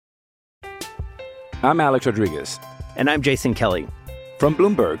I'm Alex Rodriguez. And I'm Jason Kelly. From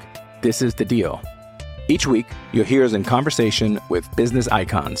Bloomberg, this is The Deal. Each week, you'll hear us in conversation with business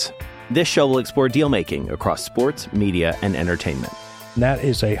icons. This show will explore deal-making across sports, media, and entertainment. That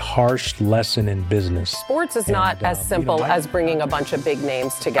is a harsh lesson in business. Sports is not as simple as bringing a bunch of big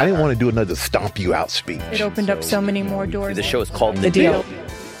names together. I didn't want to do another stomp you out speech. It opened up so many more doors. The show is called The Deal.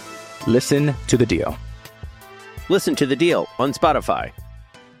 Listen to The Deal. Listen to The Deal on Spotify.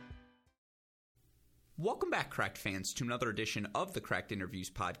 Welcome back, Cracked fans, to another edition of the Cracked Interviews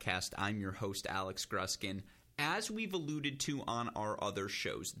podcast. I'm your host, Alex Gruskin. As we've alluded to on our other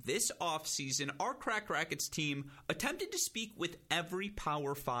shows, this offseason, our Cracked Racquets team attempted to speak with every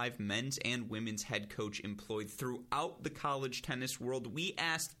Power 5 men's and women's head coach employed throughout the college tennis world. We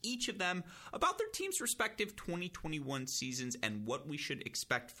asked each of them about their team's respective 2021 seasons and what we should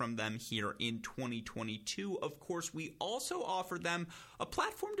expect from them here in 2022. Of course, we also offered them a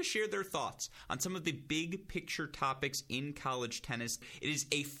platform to share their thoughts on some of the big picture topics in college tennis. It is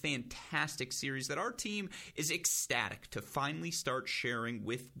a fantastic series that our team is ecstatic to finally start sharing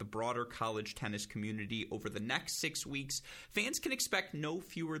with the broader college tennis community over the next 6 weeks. Fans can expect no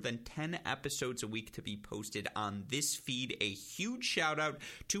fewer than 10 episodes a week to be posted on this feed. A huge shout out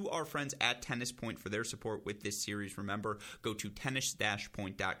to our friends at Tennis Point for their support with this series. Remember, go to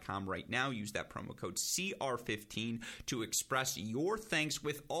tennis-point.com right now. Use that promo code CR15 to express your thanks.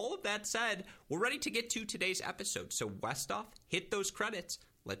 With all of that said, we're ready to get to today's episode. So Westoff, hit those credits.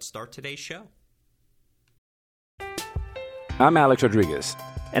 Let's start today's show. I'm Alex Rodriguez.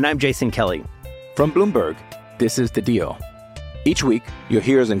 And I'm Jason Kelly. From Bloomberg, this is The Deal. Each week, you'll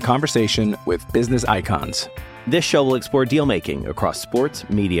hear us in conversation with business icons. This show will explore deal-making across sports,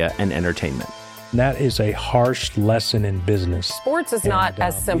 media, and entertainment. That is a harsh lesson in business. Sports is not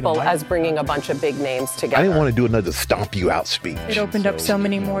as simple as bringing a bunch of big names together. I didn't want to do another stomp you out speech. It opened up so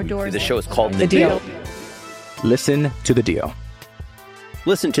many more doors. The show is called The Deal. Listen to The Deal.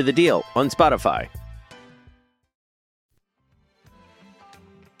 Listen to The Deal on Spotify.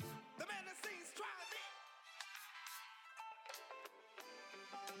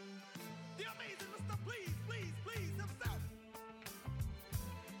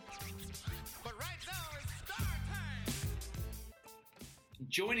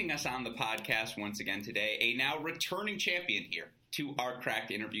 Joining us on the podcast once again today, a now returning champion here to our Cracked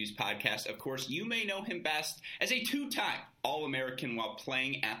Interviews podcast. Of course, you may know him best as a two-time All-American while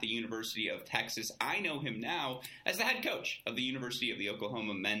playing at the University of Texas. I know him now as the head coach of the University of the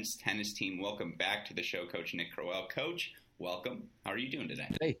Oklahoma men's tennis team. Welcome back to the show, Coach Nick Crowell. Coach, welcome. How are you doing today?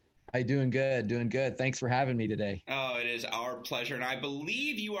 Hey. Hi, doing good. Thanks for having me today. Oh, it is our pleasure. And I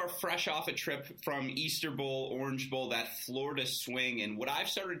believe you are fresh off a trip from Easter Bowl, Orange Bowl, that Florida swing. And what I've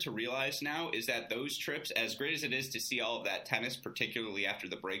started to realize now is that those trips, as great as it is to see all of that tennis, particularly after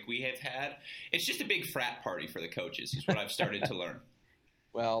the break we have had, it's just a big frat party for the coaches, is what I've started to learn.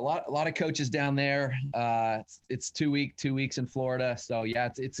 Well, a lot of coaches down there. It's 2 weeks in Florida. So, yeah,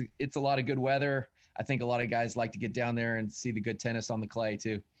 it's a lot of good weather. I think a lot of guys like to get down there and see the good tennis on the clay,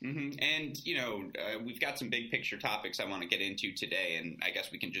 too. Mm-hmm. And, we've got some big picture topics I want to get into today, and I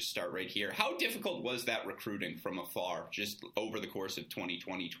guess we can just start right here. How difficult was that recruiting from afar just over the course of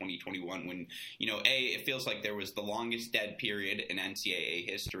 2020, 2021 when, A, it feels like there was the longest dead period in NCAA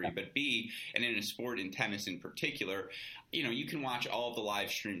history, but B, and in a sport in tennis in particular, you can watch all of the live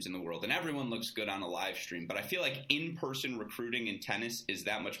streams in the world, and everyone looks good on a live stream, but I feel like in-person recruiting in tennis is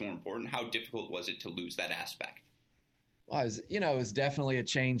that much more important. How difficult was it to lose that aspect? Well, it was definitely a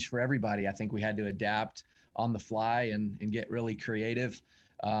change for everybody. I think we had to adapt on the fly and get really creative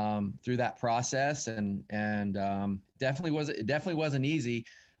through that process, and definitely wasn't easy.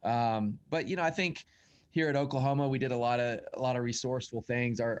 But I think here at Oklahoma, we did a lot of resourceful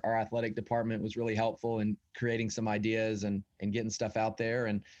things. Our athletic department was really helpful in creating some ideas and getting stuff out there.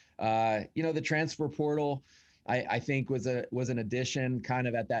 And the transfer portal, I think was an addition kind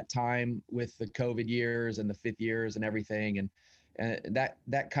of at that time with the COVID years and the fifth years and everything. And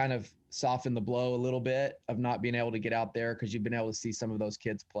that kind of softened the blow a little bit of not being able to get out there, because you've been able to see some of those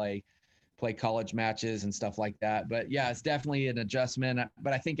kids play college matches and stuff like that. But yeah, it's definitely an adjustment.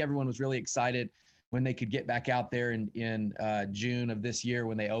 But I think everyone was really excited when they could get back out there in June of this year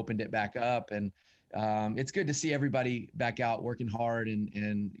when they opened it back up. And it's good to see everybody back out working hard and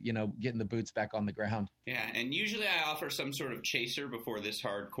getting the boots back on the ground. Yeah, and usually I offer some sort of chaser before this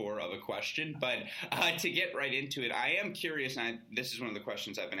hardcore of a question, but to get right into it, I am curious, and this is one of the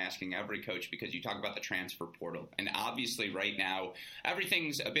questions I've been asking every coach, because you talk about the transfer portal, and obviously right now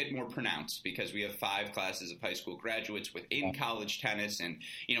everything's a bit more pronounced because we have 5 classes of high school graduates within college tennis, and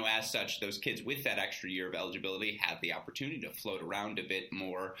as such, those kids with that extra year of eligibility have the opportunity to float around a bit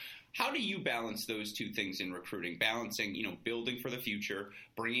more. How do you balance those those two things in recruiting, balancing, building for the future,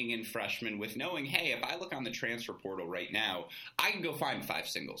 bringing in freshmen with knowing, hey, if I look on the transfer portal right now, I can go find 5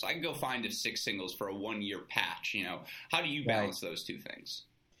 singles. I can go find 6 singles for a 1-year patch. How do you balance those two things?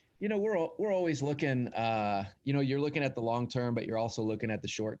 We're always looking, you're looking at the long term, but you're also looking at the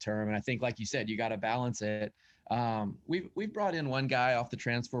short term. And I think, like you said, you got to balance it. We've brought in one guy off the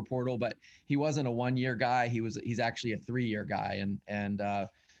transfer portal, but he wasn't a 1-year guy. He's actually a 3-year guy. And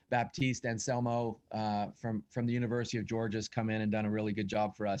Baptiste Anselmo from the University of Georgia has come in and done a really good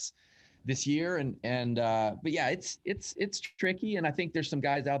job for us this year. But yeah, it's tricky. And I think there's some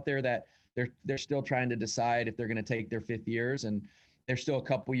guys out there that they're still trying to decide if they're going to take their 5th years, and they're still a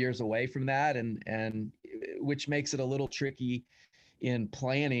couple years away from that. And which makes it a little tricky in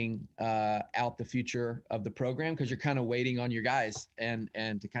planning out the future of the program, because you're kind of waiting on your guys and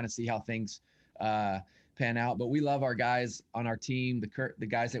to kind of see how things pan out. But we love our guys on our team, the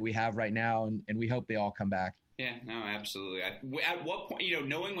guys that we have right now, and we hope they all come back. Yeah, no, absolutely. At what point,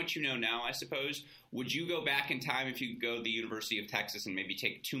 knowing what you know now, I suppose, would you go back in time if you could go to the University of Texas and maybe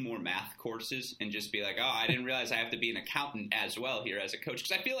take 2 more math courses and just be like, oh, I didn't realize I have to be an accountant as well here as a coach?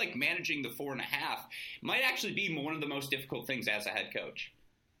 Because I feel like managing the 4.5 might actually be one of the most difficult things as a head coach.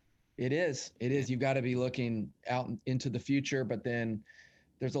 It is. You've got to be looking out into the future, but then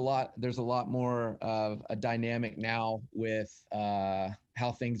there's a lot more of a dynamic now with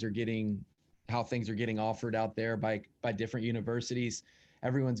how things are getting offered out there by different universities.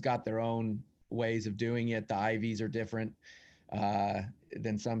 Everyone's got their own ways of doing it. The Ivies are different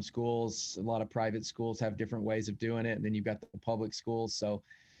than some schools. A lot of private schools have different ways of doing it. And then you've got the public schools. So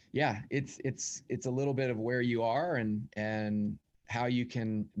yeah, it's a little bit of where you are and how you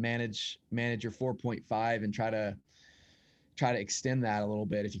can manage your 4.5 and try to extend that a little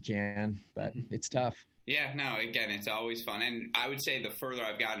bit if you can, but it's tough. Yeah, no, again, it's always fun. And I would say the further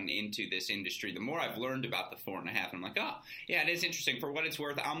I've gotten into this industry, the more I've learned about the 4.5. I'm like, oh, yeah, it is interesting. For what it's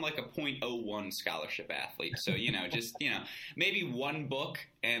worth, I'm like a 0.01 scholarship athlete. So, maybe 1 book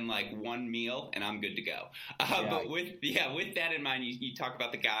and like 1 meal, and I'm good to go. But with that in mind, you talk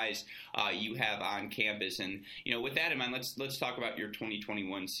about the guys you have on campus. And, with that in mind, let's talk about your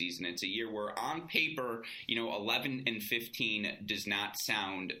 2021 season. It's a year where on paper, 11-15 does not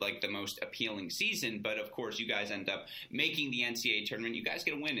sound like the most appealing season. But of course, you guys end up making the NCAA tournament. You guys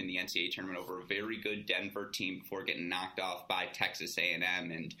get a win in the NCAA tournament over a very good Denver team before getting knocked off by Texas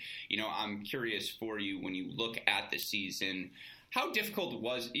A&M. And, I'm curious for you, when you look at the season, how difficult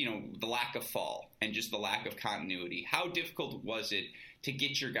was, the lack of fall and just the lack of continuity? How difficult was it to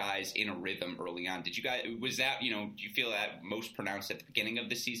get your guys in a rhythm early on? Do you feel that most pronounced at the beginning of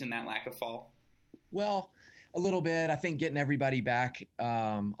the season, that lack of fall? Well, a little bit. I think getting everybody back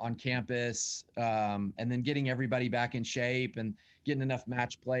on campus and then getting everybody back in shape and getting enough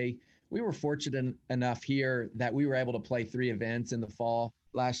match play. We were fortunate enough here that we were able to play 3 events in the fall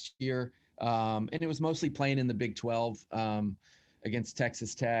last year. And it was mostly playing in the Big 12 against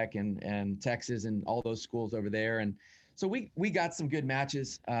Texas Tech and Texas and all those schools over there. And so we got some good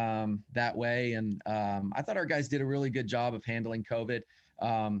matches that way. And I thought our guys did a really good job of handling COVID.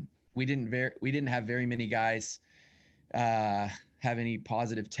 We didn't have very many guys have any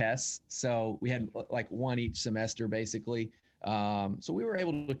positive tests. So we had like 1 each semester basically. So we were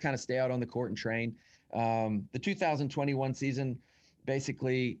able to kind of stay out on the court and train. The 2021 season,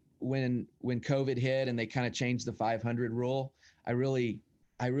 basically when COVID hit and they kind of changed the 500 rule, I really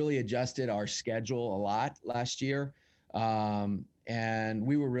adjusted our schedule a lot last year. And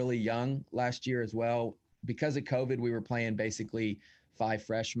we were really young last year as well. Because of COVID, we were playing basically 5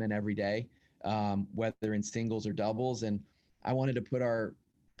 freshmen every day, whether in singles or doubles. And I wanted to put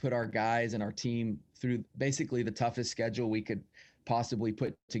our guys and our team through basically the toughest schedule we could possibly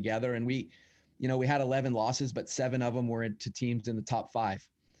put together. And we had 11 losses, but 7 of them were to teams in the top 5.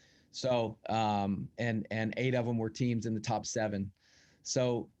 So, and 8 of them were teams in the top 7.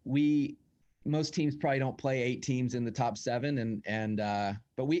 So most teams probably don't play 8 teams in the top 7.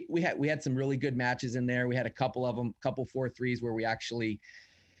 But we had some really good matches in there. We had a couple 4-3s where we actually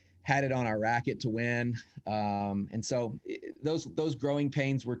had it on our racket to win. And so those growing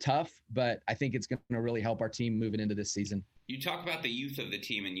pains were tough, but I think it's going to really help our team moving into this season. You talk about the youth of the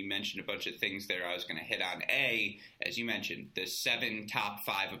team, and you mentioned a bunch of things there I was going to hit on. As you mentioned, the 7 top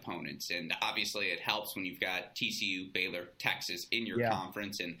 5 opponents, and obviously it helps when you've got TCU, Baylor, Texas in your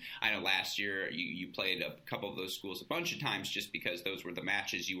conference. And I know last year you played a couple of those schools a bunch of times just because those were the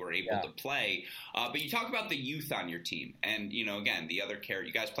matches you were able to play. But you talk about the youth on your team, and again, the other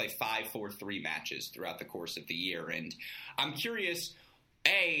you guys play 5 4-3 matches throughout the course of the year. And I'm curious,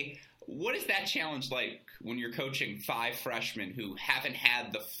 What is that challenge like when you're coaching 5 freshmen who haven't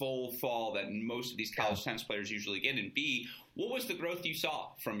had the full fall that most of these college tennis players usually get? And B, what was the growth you saw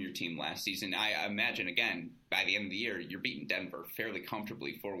from your team last season? I imagine, again, by the end of the year, you're beating Denver fairly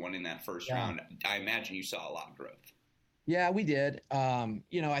comfortably 4-1 in that first round. I imagine you saw a lot of growth. Yeah, we did.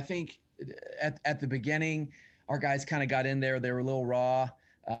 I think at the beginning, our guys kind of got in there. They were a little raw,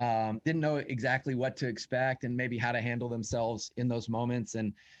 didn't know exactly what to expect and maybe how to handle themselves in those moments.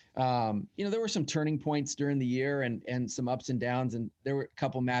 And there were some turning points during the year and some ups and downs. And there were a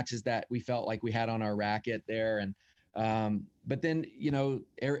couple matches that we felt like we had on our racket there. And but then,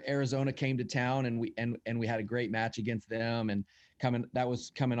 Arizona came to town and we had a great match against them. And that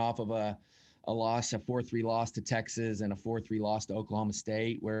was coming off of a loss, a 4-3 loss to Texas and a 4-3 loss to Oklahoma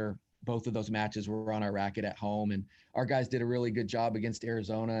State, where both of those matches were on our racket at home. And our guys did a really good job against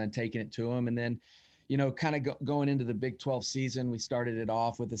Arizona and taking it to them. And then, going into the Big 12 season, we started it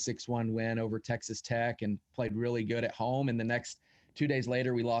off with a 6-1 win over Texas Tech and played really good at home. And the next 2 days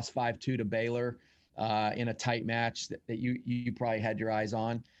later, we lost 5-2 to Baylor in a tight match that you probably had your eyes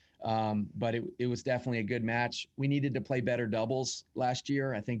on. But it was definitely a good match. We needed to play better doubles last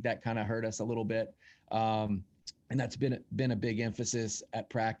year. I think that kind of hurt us a little bit. And that's been a big emphasis at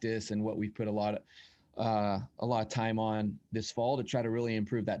practice and what we've put a lot of time on this fall to try to really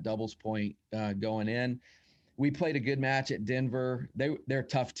improve that doubles point going in. We played a good match at Denver. They're a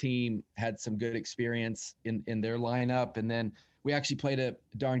tough team, had some good experience in their lineup. And then we actually played a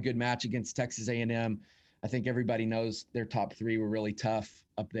darn good match against Texas A&M. I think everybody knows their top 3 were really tough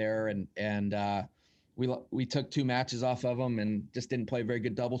up there. And we took 2 matches off of them and just didn't play a very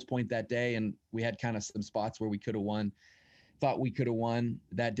good doubles point that day. And we had kind of some spots where we could have won. Thought we could have won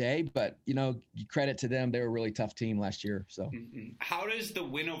that day, but credit to them. They were a really tough team last year. So How does the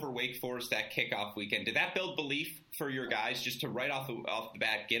win over Wake Forest, that kickoff weekend, did that build belief for your guys just to right off the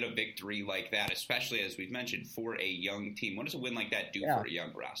bat get a victory like that, especially as we've mentioned for a young team? What does a win like that do for a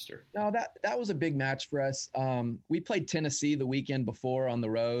young roster? No, that was a big match for us. We played Tennessee the weekend before on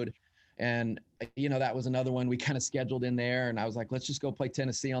the road. And, that was another one we kind of scheduled in there. And I was like, let's just go play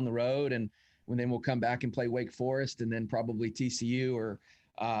Tennessee on the road. And then we'll come back and play Wake Forest and then probably TCU or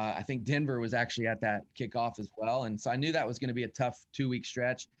I think Denver was actually at that kickoff as well. And so I knew that was going to be a tough 2-week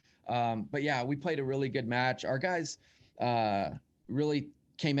stretch. But yeah, we played a really good match. Our guys really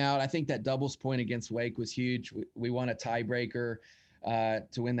came out. I think that doubles point against Wake was huge. We won a tiebreaker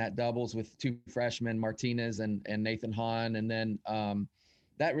to win that doubles with 2 freshmen, Martinez and Nathan Hahn. And then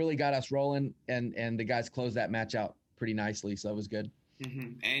that really got us rolling and the guys closed that match out pretty nicely. So it was good.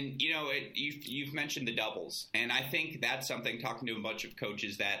 Mm-hmm. And, you've mentioned the doubles, and I think that's something, talking to a bunch of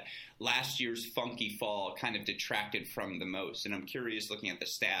coaches, that last year's funky fall kind of detracted from the most. And I'm curious, looking at the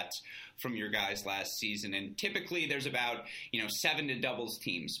stats from your guys last season, and typically there's about, 7 doubles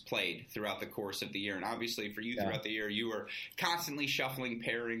teams played throughout the course of the year. And obviously for you throughout the year, you were constantly shuffling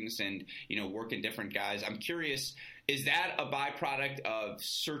pairings and, working different guys. I'm curious, is that a byproduct of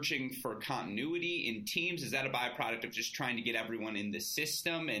searching for continuity in teams? Is that a byproduct of just trying to get everyone in the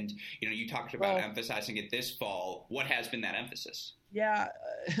system? And, you talked about emphasizing it this fall. What has been that emphasis? Yeah,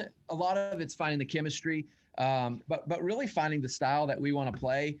 a lot of it's finding the chemistry, but really finding the style that we want to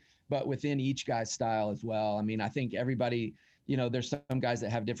play, but within each guy's style as well. I mean, I think everybody, there's some guys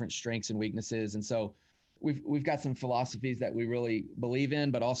that have different strengths and weaknesses. And so we've got some philosophies that we really believe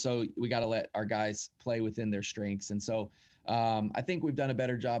in, but also we got to let our guys play within their strengths. And so I think we've done a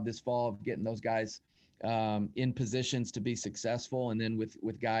better job this fall of getting those guys in positions to be successful. And then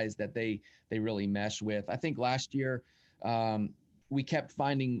with guys that they really mesh with. I think last year we kept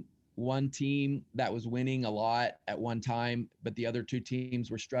finding one team that was winning a lot at one time, but the other 2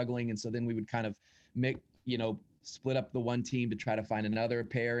 teams were struggling. And so then we would kind of split up the one team to try to find another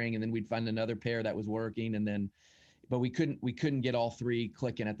pairing, and then we'd find another pair that was working, but we couldn't get all 3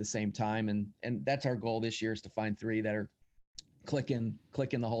 clicking at the same time, and that's our goal this year, is to find 3 that are clicking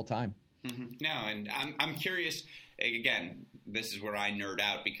the whole time. Mm-hmm. No, and I'm curious. Again, this is where I nerd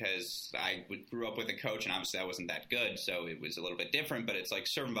out, because I grew up with a coach, and obviously I wasn't that good, so it was a little bit different. But it's like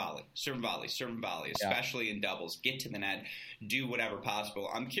serve and volley, especially in doubles. Get to the net, do whatever possible.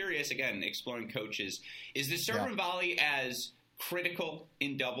 I'm curious, again, exploring coaches. Is the serve and volley as critical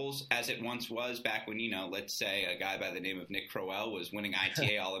in doubles as it once was back when, let's say a guy by the name of Nick Crowell was winning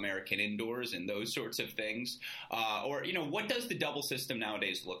ITA All-American indoors and those sorts of things? Or what does the double system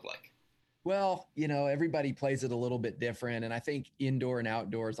nowadays look like? Well, everybody plays it a little bit different, and I think indoor and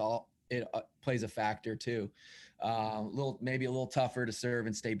outdoors it plays a factor too. Maybe a little tougher to serve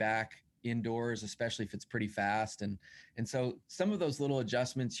and stay back indoors, especially if it's pretty fast, and so some of those little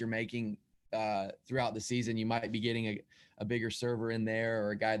adjustments you're making throughout the season, you might be getting a bigger server in there,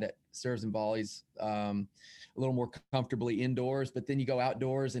 or a guy that serves and volleys a little more comfortably indoors. But then you go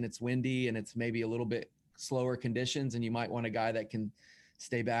outdoors and it's windy and it's maybe a little bit slower conditions, and you might want a guy that can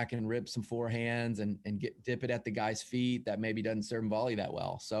stay back and rip some forehands and dip it at the guy's feet that maybe doesn't serve and volley that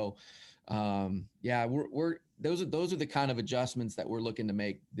well. So those are the kind of adjustments that we're looking to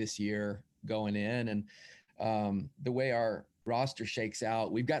make this year going in. And the way our roster shakes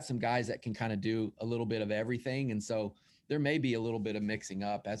out, we've got some guys that can kind of do a little bit of everything. And so there may be a little bit of mixing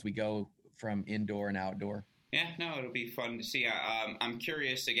up as we go from indoor and outdoor. Yeah, no, it'll be fun to see. I'm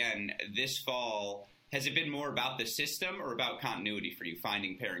curious, again, this fall, has it been more about the system or about continuity for you,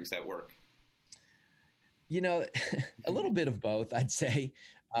 finding pairings that work? A little bit of both, I'd say.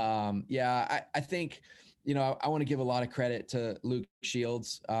 I think, I want to give a lot of credit to Luke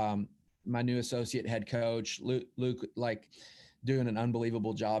Shields, my new associate head coach. Luke, doing an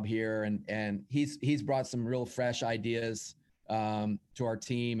unbelievable job here. And he's brought some real fresh ideas to our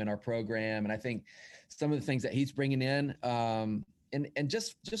team and our program. And I think some of the things that he's bringing in, and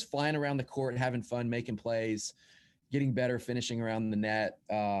just flying around the court, having fun, making plays, getting better, finishing around the net,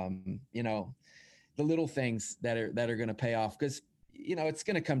 the little things that are going to pay off, because it's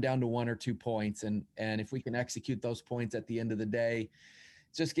going to come down to 1 or 2 points, and if we can execute those points at the end of the day,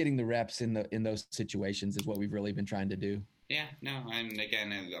 just getting the reps in those situations is what we've really been trying to do. Yeah, no, and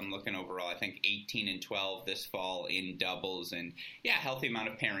again, I'm looking overall, I think 18 and 12 this fall in doubles, and healthy amount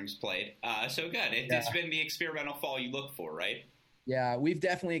of pairings played. So good. It's been the experimental fall you look for, right? Yeah, we've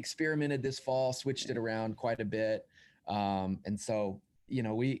definitely experimented this fall, switched it around quite a bit. And so,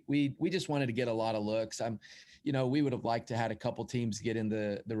 we just wanted to get a lot of looks. We would have liked to had a couple teams get in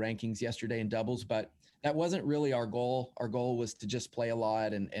the rankings yesterday in doubles, but that wasn't really our goal. Our goal was to just play a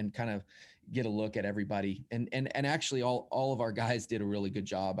lot and kind of get a look at everybody. And actually all of our guys did a really good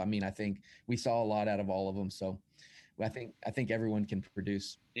job. I mean, I think we saw a lot out of all of them. So I think everyone can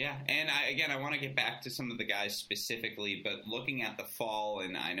produce. Yeah, and I want to get back to some of the guys specifically, but looking at the fall,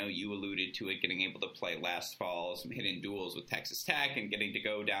 and I know you alluded to it, getting able to play last fall, some hidden duels with Texas Tech, and getting to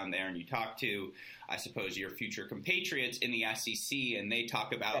go down there, and you talk to, I suppose, your future compatriots in the SEC, and they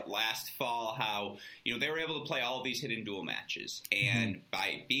talk about last fall how, they were able to play all of these hidden duel matches, and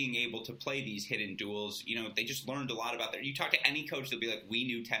by being able to play these hidden duels, they just learned a lot about that. You talk to any coach, they'll be like, we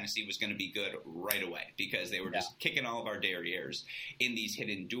knew Tennessee was going to be good right away, because they were just kicking all of our derrieres in these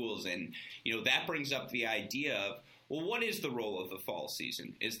hidden duels. And that brings up the idea of, well, what is the role of the fall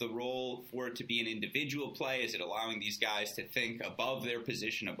season? Is the role for it to be an individual play? Is it allowing these guys to think above their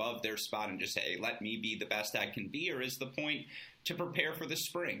position, above their spot, and just say, hey, let me be the best I can be? Or is the point to prepare for the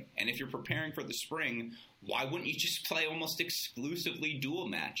spring? And if you're preparing for the spring, why wouldn't you just play almost exclusively dual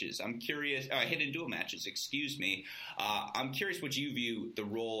matches? I'm curious, hidden dual matches, excuse me. I'm curious what you view the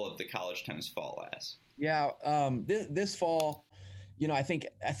role of the college tennis fall as. Yeah, this fall, I think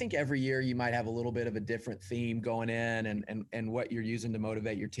every year you might have a little bit of a different theme going in and what you're using to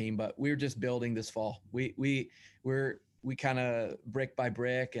motivate your team, but we're just building this fall. We kind of brick by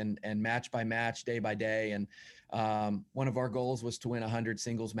brick and match by match, day by day. And one of our goals was to win 100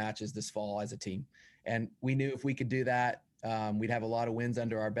 singles matches this fall as a team. And we knew if we could do that, we'd have a lot of wins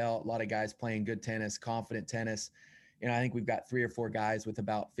under our belt, a lot of guys playing good tennis, confident tennis. I think we've got 3 or 4 guys with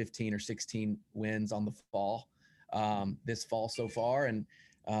about 15 or 16 wins on the fall. This fall so far. And,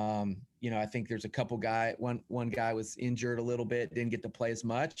 I think there's a couple one guy was injured a little bit, didn't get to play as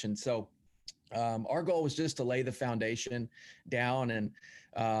much. And so, our goal was just to lay the foundation down. And,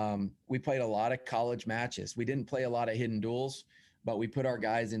 we played a lot of college matches. We didn't play a lot of hidden duels, but we put our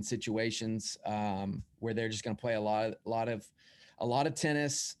guys in situations, where they're just going to play a lot of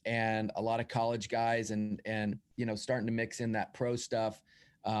tennis and a lot of college guys and, starting to mix in that pro stuff,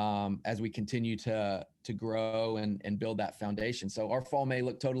 as we continue to grow and build that foundation. So our fall may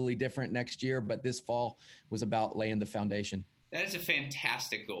look totally different next year, but this fall was about laying the foundation. That is a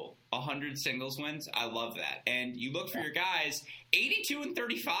fantastic goal. 100 singles wins. I love that. And you look for your guys, 82 and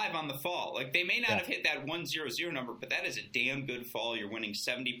 35 on the fall. Like, they may not have hit that 100 number, but that is a damn good fall. You're winning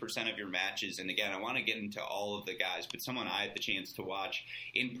 70% of your matches. And again, I want to get into all of the guys, but someone I had the chance to watch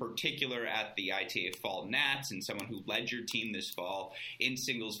in particular at the ITA Fall Nats, and someone who led your team this fall in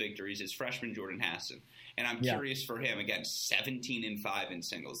singles victories, is freshman Jordan Hassan. And I'm curious for him, again, 17 and 5 in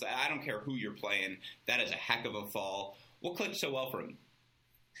singles. I don't care who you're playing. That is a heck of a fall. What clicked so well for him?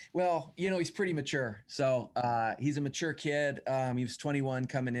 Well, he's pretty mature. So he's a mature kid. He was 21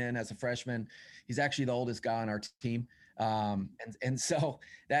 coming in as a freshman. He's actually the oldest guy on our team. And so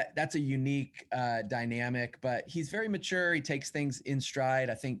that's a unique dynamic, but he's very mature. He takes things in stride.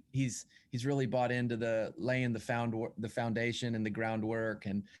 I think he's really bought into laying the foundation and the groundwork.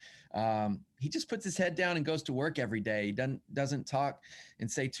 And he just puts his head down and goes to work every day. He doesn't talk and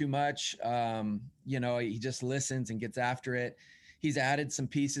say too much. He just listens and gets after it. He's added some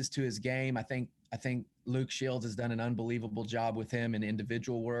pieces to his game. I think Luke Shields has done an unbelievable job with him in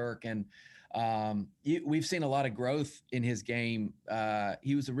individual work. And we've seen a lot of growth in his game.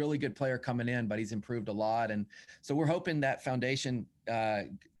 He was a really good player coming in, but he's improved a lot. And so we're hoping that foundation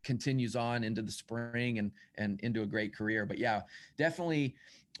continues on into the spring and into a great career. But yeah, definitely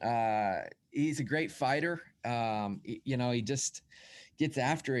he's a great fighter. He just gets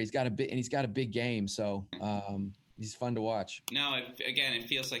after it. He's got a big game. So he's fun to watch. No, it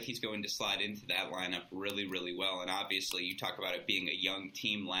feels like he's going to slide into that lineup really, really well. And obviously, you talk about it being a young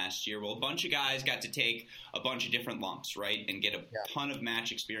team last year. Well, a bunch of guys got to take a bunch of different lumps, right, and get a ton of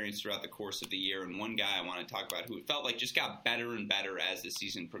match experience throughout the course of the year. And one guy I want to talk about who it felt like just got better and better as the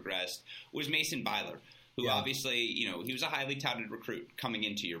season progressed was Mason Byler, who obviously, he was a highly touted recruit coming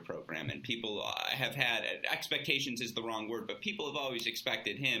into your program, and people have had expectations is the wrong word, but people have always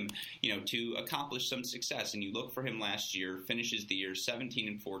expected him, to accomplish some success. And you look for him last year, finishes the year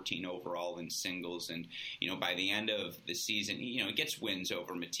 17-14 overall in singles, and by the end of the season, he gets wins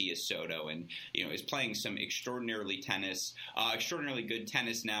over Matias Soto, and is playing some extraordinarily good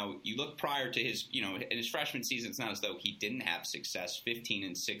tennis. Now you look prior to his, in his freshman season, it's not as though he didn't have success,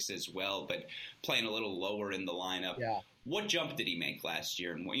 15-6 as well, but playing a little lower in the lineup. Yeah. What jump did he make last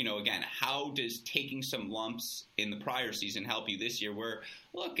year? And, again, how does taking some lumps in the prior season help you this year where,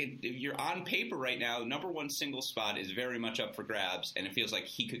 look, you're on paper right now, number one single spot is very much up for grabs, and it feels like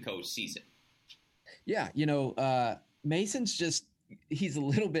he could coach season. Yeah, Mason's he's a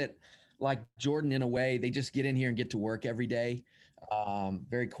little bit like Jordan in a way. They just get in here and get to work every day.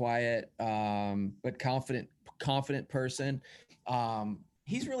 Very quiet, but confident person.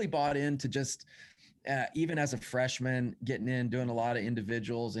 He's really bought into just even as a freshman, getting in, doing a lot of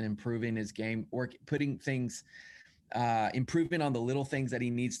individuals and improving his game, improving on the little things that he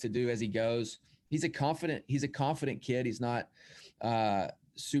needs to do as he goes. He's a confident kid. He's not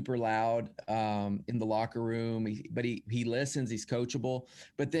super loud in the locker room, but he listens. He's coachable.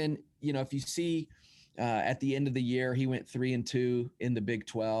 But then, if you see at the end of the year, he went 3-2 in the Big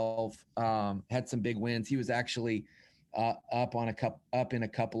 12, had some big wins. He was actually up in a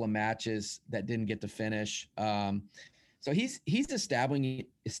couple of matches that didn't get to finish. So he's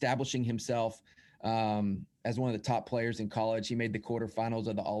establishing himself as one of the top players in college. He made the quarterfinals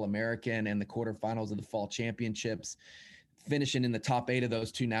of the All-American and the quarterfinals of the Fall Championships, finishing in the top 8 of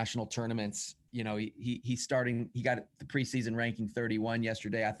those 2 national tournaments. He got the preseason ranking 31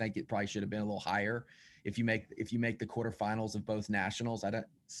 yesterday. I think it probably should have been a little higher if you make the quarterfinals of both nationals.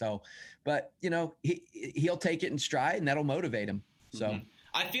 But he'll take it in stride, and that'll motivate him. So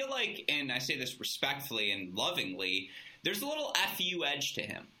I feel like, and I say this respectfully and lovingly, there's a little FU edge to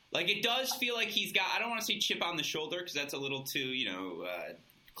him. Like, it does feel like he's got, I don't want to say chip on the shoulder because that's a little too,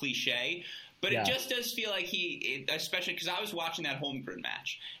 cliche. But it just does feel like especially because I was watching that Holmgren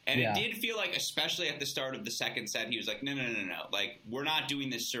match, and it did feel like, especially at the start of the second set, he was like, no. Like, we're not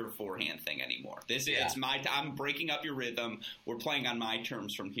doing this serve forehand thing anymore. It's I'm breaking up your rhythm. We're playing on my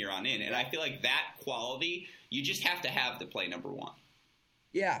terms from here on in. And I feel like that quality, you just have to have to play number one.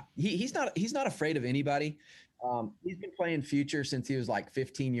 Yeah, he's not afraid of anybody. He's been playing future since he was like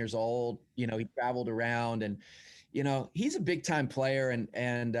 15 years old. He traveled around, and he's a big time player.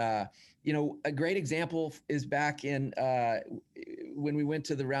 And a great example is back in when we went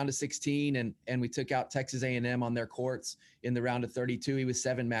to the round of 16 and we took out Texas A&M on their courts in the round of 32. He was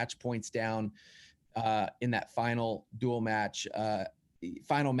 7 match points down in that final match,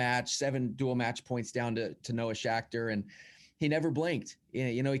 7 dual match points down to Noah Schachter. And he never blinked.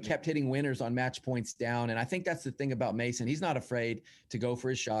 He kept hitting winners on match points down. And I think that's the thing about Mason. He's not afraid to go for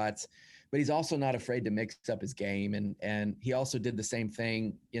his shots, but he's also not afraid to mix up his game. And he also did the same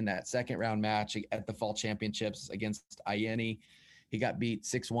thing in that second round match at the Fall Championships against Iene. He got beat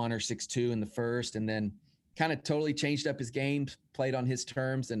 6-1 or 6-2 in the first, and then kind of totally changed up his game, played on his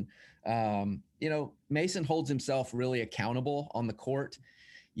terms. And, Mason holds himself really accountable on the court.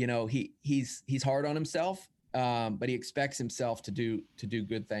 He's hard on himself, but he expects himself to do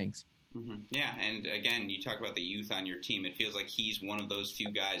good things. Mm-hmm. Yeah, and again, you talk about the youth on your team. It feels like he's one of those few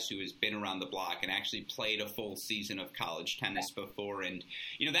guys who has been around the block and actually played a full season of college tennis before. And,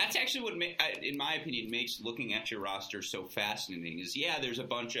 that's actually what, in my opinion, makes looking at your roster so fascinating is, there's a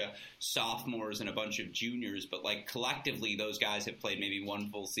bunch of sophomores and a bunch of juniors, but, collectively those guys have played maybe one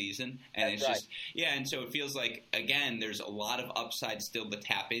full season. And That's it's right. and so it feels like, again, there's a lot of upside still to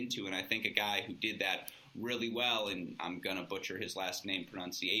tap into. And I think a guy who did that really well, and I'm going to butcher his last name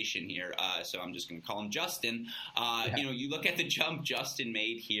pronunciation here, so I'm just going to call him Justin. You look at the jump Justin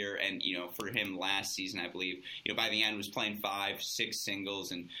made here, and, for him last season, I believe, by the end was playing 5-6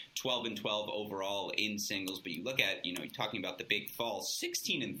 singles and 12-12 overall in singles. But you look at, you're talking about the big fall,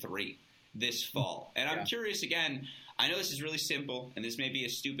 16-3 this fall. And I'm curious, again, I know this is really simple, and this may be a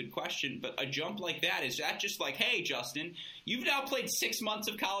stupid question, but a jump like that, is that just like, hey, Justin, you've now played 6 months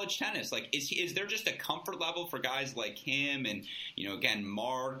of college tennis. Is there just a comfort level for guys like him and, again,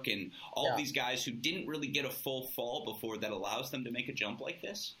 Mark and all these guys who didn't really get a full fall before that allows them to make a jump like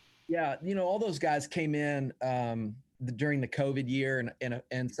this? Yeah, all those guys came in during the COVID year,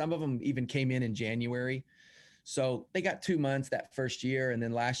 and some of them even came in January. So they got 2 months that first year, and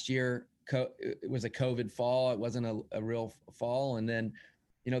then last year, it was a COVID fall. It wasn't a real fall. And then,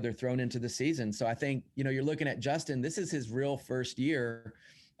 they're thrown into the season. So I think, you're looking at Justin, this is his real first year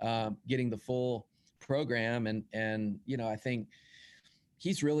getting the full program. And I think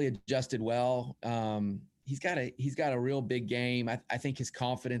he's really adjusted well. He's got a real big game. I think his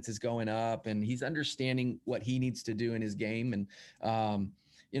confidence is going up, and he's understanding what he needs to do in his game. And,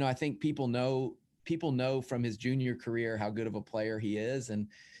 I think people know from his junior career how good of a player he is. And,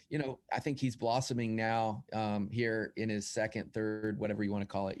 I think he's blossoming now here in his second, third, whatever you want to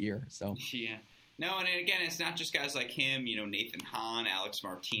call it, year. So yeah. No, and again, it's not just guys like him, Nathan Hahn, Alex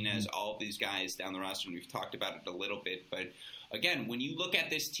Martinez, all of these guys down the roster, and we've talked about it a little bit. But again, when you look at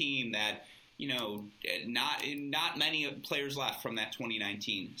this team that, not many players left from that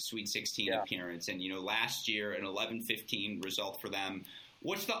 2019 Sweet 16 appearance. And, last year, an 11-15 result for them.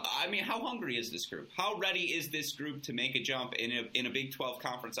 How hungry is this group? How ready is this group to make a jump in a Big 12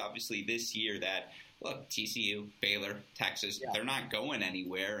 conference, obviously, this year that, look, TCU, Baylor, Texas, they're not going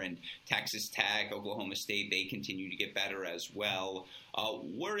anywhere. And Texas Tech, Oklahoma State, they continue to get better as well.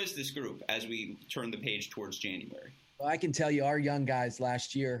 Where is this group as we turn the page towards January? Well, I can tell you our young guys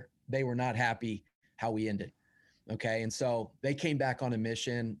last year, they were not happy how we ended. Okay. And so they came back on a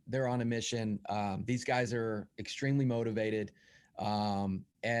mission. They're on a mission. These guys are extremely motivated.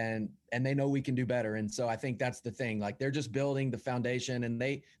 And they know we can do better. And so I think that's the thing, they're just building the foundation, and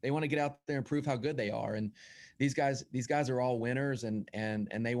they want to get out there and prove how good they are. And these guys are all winners, and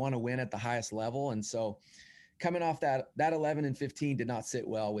they want to win at the highest level. And so coming off that 11-15 did not sit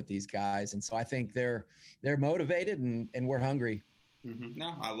well with these guys. And so I think they're motivated and we're hungry. Mm-hmm.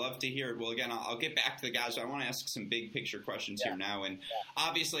 No, I love to hear it. Well, again, I'll get back to the guys. I want to ask some big picture questions here now. And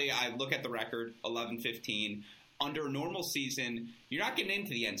obviously I look at the record, 11-15. Under a normal season, you're not getting into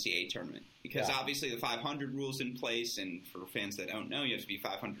the NCAA tournament because obviously the 500 rules in place. And for fans that don't know, you have to be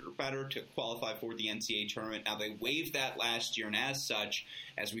 500 or better to qualify for the NCAA tournament. Now, they waived that last year. And as such,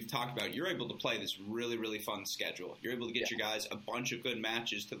 as we've talked about, you're able to play this really, really fun schedule. You're able to get your guys a bunch of good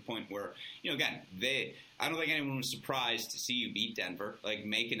matches to the point where, again, I don't think anyone was surprised to see you beat Denver,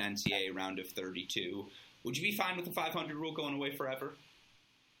 make an NCAA round of 32. Would you be fine with the 500 rule going away forever?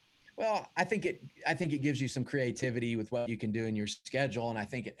 Well, I think it gives you some creativity with what you can do in your schedule, and I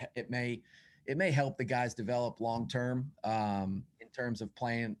think it may help the guys develop long term in terms of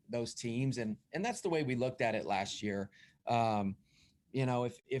playing those teams, and that's the way we looked at it last year.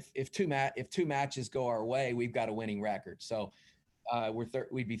 If two matches go our way, we've got a winning record, so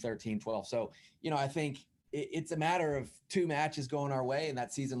we'd be 13-12. So I think it's a matter of two matches going our way, and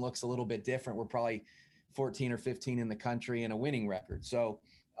that season looks a little bit different. We're probably 14 or 15 in the country and a winning record. So.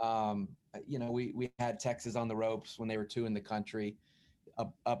 We had Texas on the ropes when they were 2 in the country,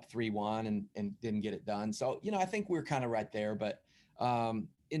 up 3-1 and didn't get it done. So, I think we're kind of right there. But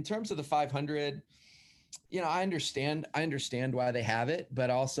in terms of the 500, I understand why they have it,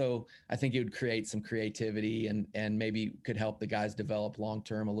 but also I think it would create some creativity and maybe could help the guys develop long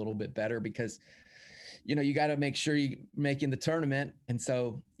term a little bit better because you got to make sure you're making the tournament. And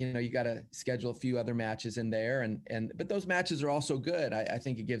so, you got to schedule a few other matches in there. But those matches are also good. I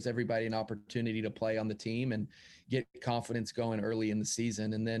think it gives everybody an opportunity to play on the team and get confidence going early in the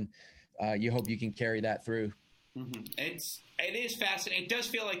season. And then you hope you can carry that through. Mm-hmm. It is fascinating. It does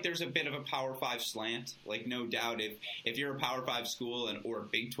feel like there's a bit of a Power 5 slant. No doubt if you're a Power 5 school or a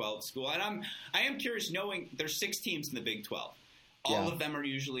Big 12 school. And I am curious knowing there's 6 teams in the Big 12. All of them are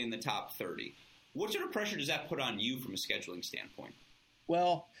usually in the top 30. What sort of pressure does that put on you from a scheduling standpoint?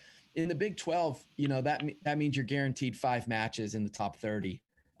 Well, in the Big 12, that means you're guaranteed 5 matches in the top 30.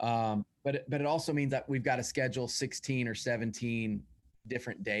 But it also means that we've got to schedule 16 or 17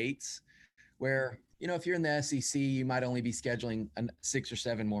 different dates where, if you're in the SEC, you might only be scheduling 6 or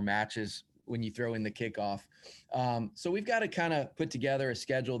 7 more matches when you throw in the kickoff. So we've got to kind of put together a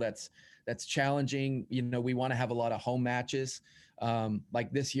schedule that's challenging. We want to have a lot of home matches.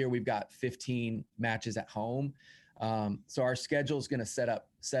 Like this year, we've got 15 matches at home. So our schedule is going to set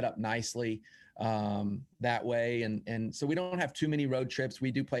up nicely that way. And so we don't have too many road trips.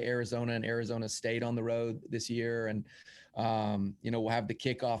 We do play Arizona and Arizona State on the road this year. And, we'll have the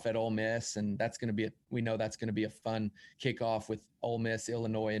kickoff at Ole Miss, and we know that's going to be a fun kickoff with Ole Miss,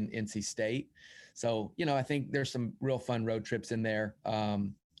 Illinois, and NC State. So, I think there's some real fun road trips in there.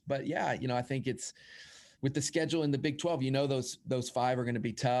 But yeah, I think it's with the schedule in the Big 12, those 5 are going to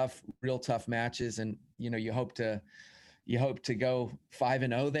be tough, real tough matches. And, you hope to go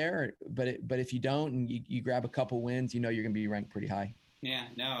 5-0 there, but if you don't, and you grab a couple wins, you're going to be ranked pretty high. Yeah,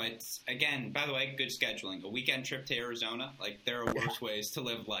 no, it's, again, by the way, good scheduling. A weekend trip to Arizona, there are worse ways to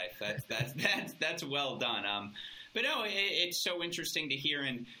live life. That's well done. But no, it's so interesting to hear.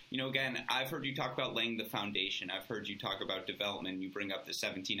 And, again, I've heard you talk about laying the foundation. I've heard you talk about development. You bring up the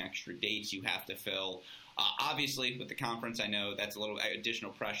 17 extra dates you have to fill. Obviously, with the conference, I know that's a little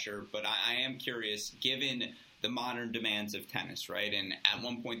additional pressure. But I am curious, given the modern demands of tennis, right? And at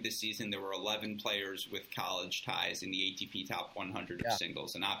one point this season, there were 11 players with college ties in the ATP Top 100 of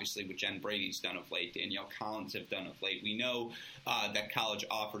singles. And obviously what Jen Brady's done of late, Danielle Collins have done of late, we know that college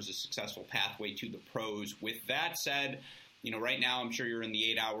offers a successful pathway to the pros. With that said, right now I'm sure you're in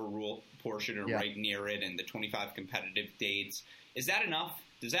the 8-hour rule portion or right near it, and the 25 competitive dates. Is that enough?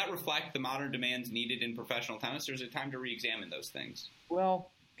 Does that reflect the modern demands needed in professional tennis, or is it time to re-examine those things? Well,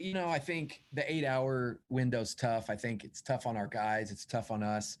 I think the 8-hour window's tough. I think it's tough on our guys. It's tough on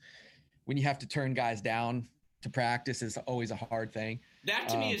us. When you have to turn guys down to practice is always a hard thing. That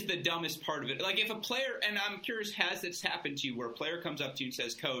to me is the dumbest part of it. If a player, and I'm curious, has this happened to you where a player comes up to you and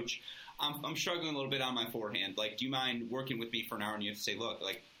says, Coach, I'm struggling a little bit on my forehand. Do you mind working with me for an hour? And you have to say, look,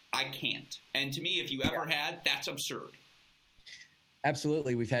 I can't. And to me, if you ever had, that's absurd.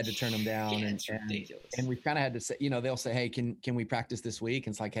 Absolutely. We've had to turn them down. Yeah, it's ridiculous. And we've kind of had to say, they'll say, hey, can we practice this week?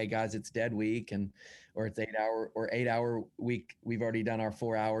 And it's like, hey guys, it's dead week. Or it's 8-hour week. We've already done our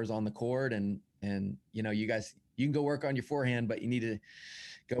 4 hours on the court. And you guys, you can go work on your forehand, but you need to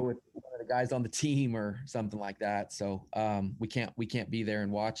go with one of the guys on the team or something like that. So we can't be there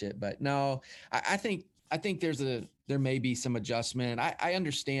and watch it. But no, I think there may be some adjustment. I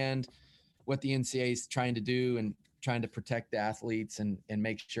understand what the NCAA is trying to do and trying to protect the athletes and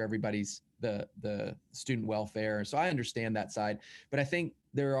make sure everybody's the student welfare. So I understand that side, but I think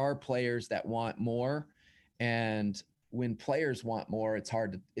there are players that want more, and when players want more, it's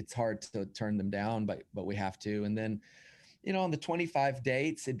hard to turn them down, but we have to. And then, on the 25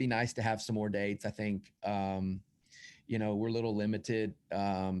 dates, it'd be nice to have some more dates. I think, we're a little limited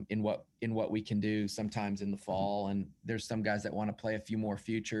in what we can do sometimes in the fall, and there's some guys that want to play a few more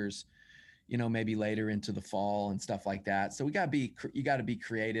futures, maybe later into the fall and stuff like that. So you got to be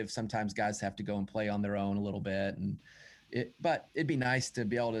creative. Sometimes guys have to go and play on their own a little bit, but it'd be nice to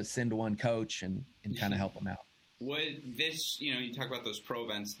be able to send one coach and kind of help them out. Would this, you talk about those pro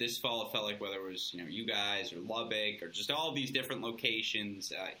events this fall, it felt like whether it was, you guys or Lubbock or just all these different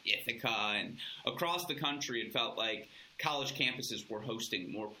locations, Ithaca, and across the country, it felt like college campuses were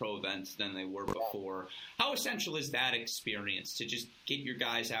hosting more pro events than they were before. How essential is that experience to just get your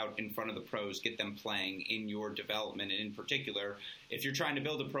guys out in front of the pros, get them playing in your development, and in particular, if you're trying to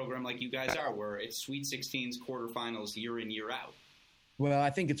build a program like you guys are, where it's Sweet 16s, quarterfinals, year in, year out? Well,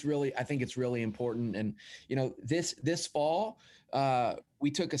 I think it's really important. And, this fall,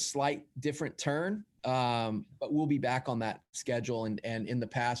 we took a slight different turn, but we'll be back on that schedule. And in the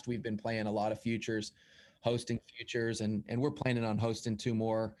past, we've been playing a lot of futures, hosting futures, and we're planning on hosting 2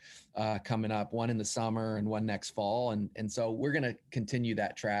 more coming up, one in the summer and one next fall. And so we're going to continue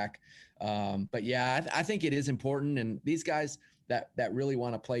that track. But yeah, I think it is important. And these guys that really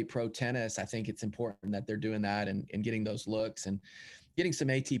want to play pro tennis, I think it's important that they're doing that and getting those looks and getting some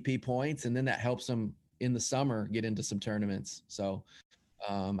ATP points. And then that helps them in the summer get into some tournaments. So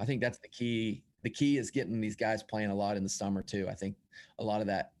I think that's the key. The key is getting these guys playing a lot in the summer too. I think a lot of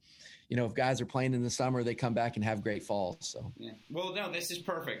that, if guys are playing in the summer, they come back and have great falls. So yeah. Well, no, this is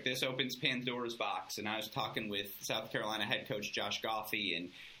perfect. This opens Pandora's box. And I was talking with South Carolina head coach Josh Goffey, and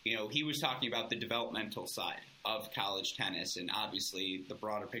he was talking about the developmental side of college tennis, and obviously the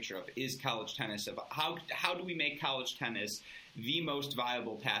broader picture of is college tennis, of how do we make college tennis the most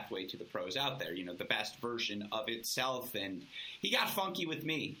viable pathway to the pros out there, the best version of itself. And he got funky with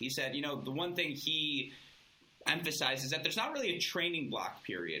me. He said, the one thing he emphasizes that there's not really a training block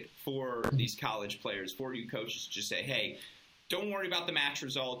period for these college players, for you coaches to just say, hey, don't worry about the match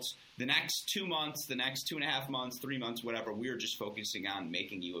results. The next 2 months, the next 2.5 months, 3 months, whatever, we're just focusing on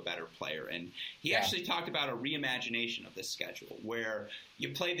making you a better player. And he actually talked about a reimagination of this schedule where you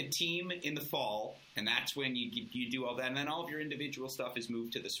play the team in the fall, and that's when you do all that. And then all of your individual stuff is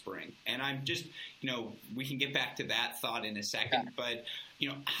moved to the spring. And I'm just, we can get back to that thought in a second. But,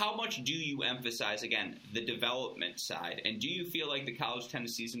 how much do you emphasize, again, the development side? And do you feel like the college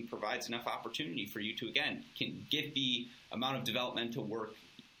tennis season provides enough opportunity for you to, again, can get the amount of developmental work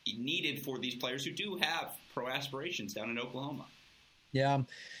needed for these players who do have pro aspirations down in Oklahoma? Yeah,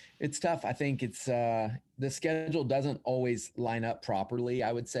 it's tough. I think it's the schedule doesn't always line up properly,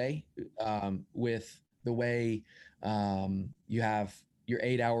 I would say, with the way you have your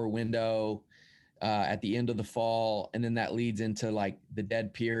 8-hour window at the end of the fall, and then that leads into like the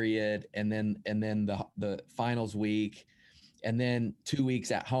dead period, and then the finals week, and then 2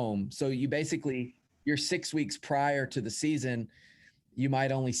 weeks at home. So you basically, you're 6 weeks prior to the season, you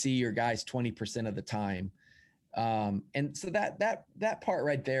might only see your guys 20% of the time. And so that part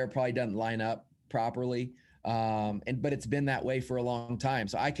right there probably doesn't line up properly. But it's been that way for a long time.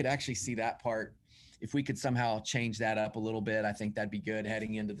 So I could actually see that part. If we could somehow change that up a little bit, I think that'd be good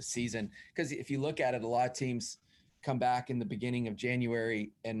heading into the season. Because if you look at it, a lot of teams come back in the beginning of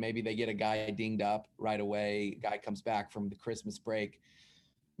January and maybe they get a guy dinged up right away. Guy comes back from the Christmas break.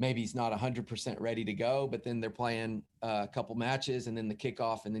 Maybe he's not 100% ready to go, but then they're playing a couple matches and then the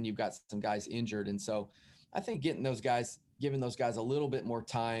kickoff, and then you've got some guys injured. And so I think giving those guys a little bit more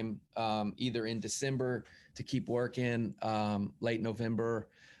time, either in December to keep working, late November,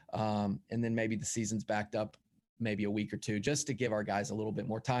 and then maybe the season's backed up maybe a week or two, just to give our guys a little bit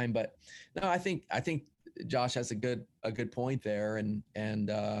more time. But no, I think Josh has a good point there, and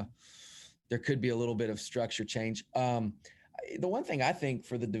there could be a little bit of structure change. The one thing I think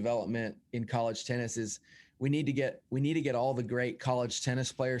for the development in college tennis is we need to get all the great college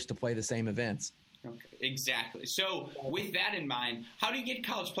tennis players to play the same events. Okay, exactly. So with that in mind, how do you get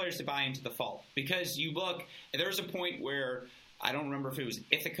college players to buy into the fall? Because you look, there's a point where, I don't remember if it was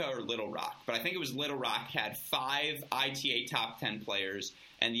Ithaca or Little Rock, but I think it was Little Rock had 5 ITA top 10 players,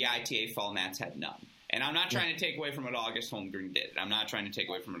 and the ITA Fall Nats had none. And I'm not trying to take away from what August Holmgren did. I'm not trying to take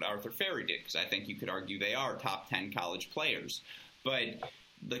away from what Arthur Ferry did, because I think you could argue they are top 10 college players. But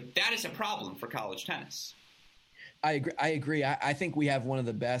that is a problem for college tennis. I agree. I think we have one of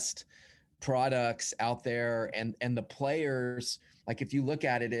the best products out there, and the players, like if you look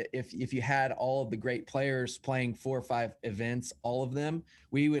at it, if you had all of the great players playing 4 or 5 events, all of them,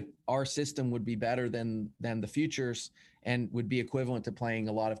 our system would be better than the futures, and would be equivalent to playing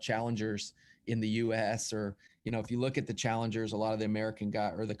a lot of challengers in the US. Or, if you look at the challengers, a lot of the American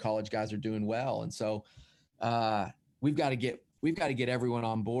guys or the college guys are doing well. And so we've got to get everyone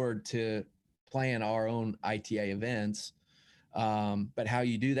on board to playing our own ITA events. But how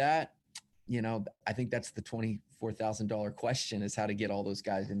you do that, I think that's the $24,000 question, is how to get all those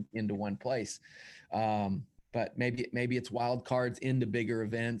guys into one place. But maybe it's wild cards into bigger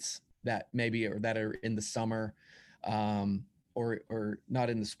events that are in the summer, or not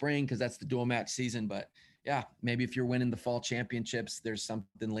in the spring, because that's the dual match season. But yeah, maybe if you're winning the fall championships, there's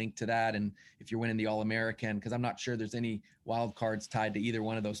something linked to that. And if you're winning the All-American, because I'm not sure there's any wild cards tied to either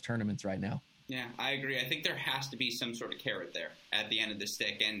one of those tournaments right now. Yeah, I agree. I think there has to be some sort of carrot there at the end of the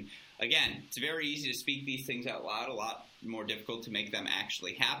stick. And again, it's very easy to speak these things out loud, a lot more difficult to make them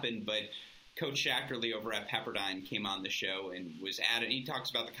actually happen. But Coach Shackerly over at Pepperdine came on the show and he talks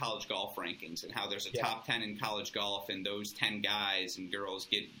about the college golf rankings and how there's a top 10 in college golf, and those 10 guys and girls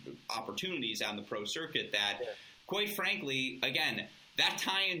get opportunities on the pro circuit that, quite frankly, again, that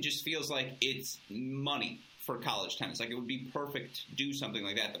tie-in just feels like it's money for college tennis. Like, it would be perfect to do something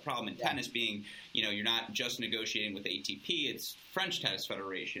like that. The problem in tennis being, you're not just negotiating with ATP, it's French Tennis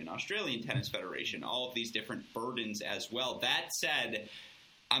Federation, Australian Tennis Federation, all of these different burdens as well. That said,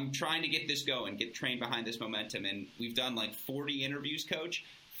 I'm trying to get this going, get trained behind this momentum, and we've done like 40 interviews, Coach.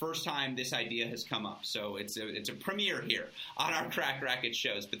 First time this idea has come up. So it's a premiere here on our Crack Racket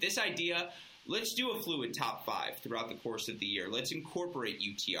shows. But this idea, let's do a fluid top 5 throughout the course of the year. Let's incorporate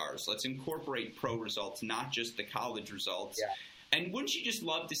UTRs. Let's incorporate pro results, not just the college results. Yeah. And wouldn't you just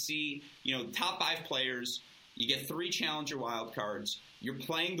love to see, top 5 players, you get 3 challenger wildcards, you're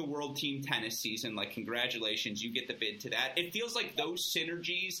playing the World Team Tennis season, like, congratulations, you get the bid to that. It feels like those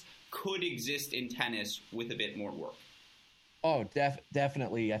synergies could exist in tennis with a bit more work. Oh,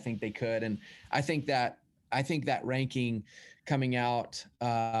 definitely. I think they could. And I think that ranking coming out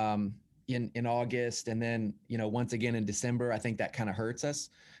in August, and then, once again in December, I think that kind of hurts us.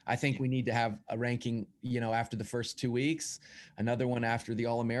 I think we need to have a ranking, after the first 2 weeks, another one after the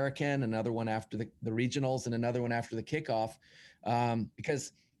All-American, another one after the regionals, and another one after the kickoff,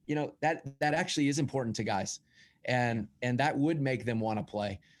 because that actually is important to guys, and that would make them want to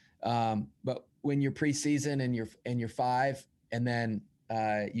play. But when you're preseason and you're 5, and then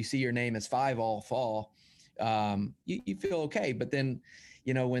you see your name as 5 all fall, you feel okay. But then,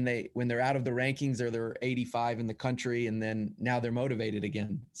 when they're out of the rankings, or they're 85 in the country, and then now they're motivated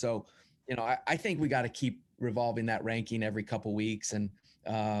again. So, I think we got to keep revolving that ranking every couple weeks. And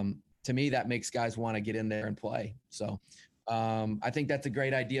to me, that makes guys want to get in there and play. So I think that's a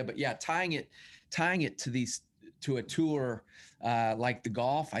great idea. But yeah, tying it to a tour like the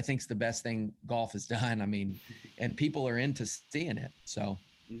golf, I think is the best thing golf has done. I mean, and people are into seeing it. So,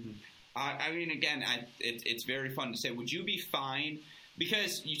 I mean, again, it's very fun to say. Would you be fine?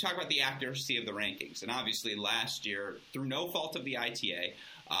 Because you talk about the accuracy of the rankings, and obviously last year, through no fault of the ITA,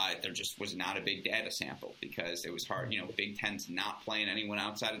 there just was not a big data sample because it was hard. Big Ten's not playing anyone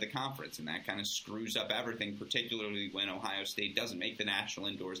outside of the conference, and that kind of screws up everything, particularly when Ohio State doesn't make the national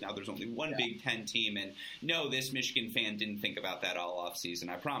indoors. Now there's only one Big Ten team, and no, this Michigan fan didn't think about that all offseason,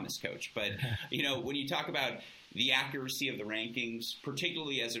 I promise, Coach. But, when you talk about the accuracy of the rankings,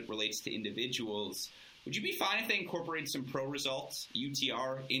 particularly as it relates to individuals, would you be fine if they incorporated some pro results,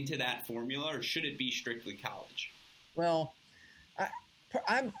 UTR, into that formula, or should it be strictly college? Well,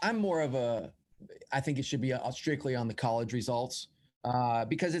 I'm more of I think it should be strictly on the college results,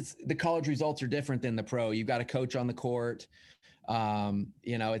 because the college results are different than the pro. You've got a coach on the court.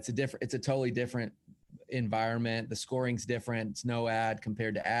 It's a totally different environment. The scoring's different. It's no ad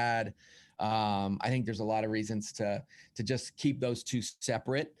compared to ad. I think there's a lot of reasons to just keep those two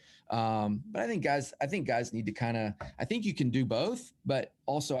separate. But I think guys need to I think you can do both, but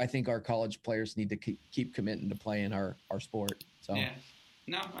also I think our college players need to keep committing to playing our sport. So. Yeah.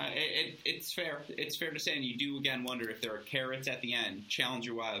 No, it's fair. It's fair to say, and you do again wonder if there are carrots at the end,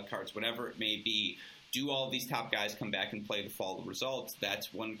 challenger wild cards, whatever it may be. Do all of these top guys come back and play the fall results?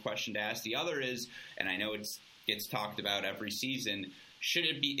 That's one question to ask. The other is, and I know it gets talked about every season, should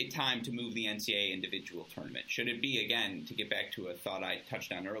it be time to move the NCAA individual tournament? Should it be, again, to get back to a thought I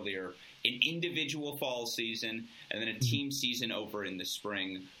touched on earlier, an individual fall season and then a team season over in the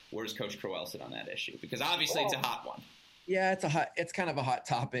spring? Where's Coach Crowell sit on that issue? Because obviously it's a hot one. Yeah, it's kind of a hot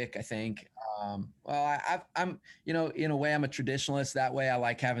topic, I think. I'm in a way I'm a traditionalist that way. I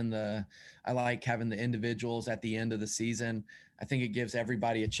like having the individuals at the end of the season. I think it gives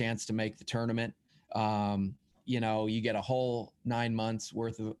everybody a chance to make the tournament. You get a whole 9 months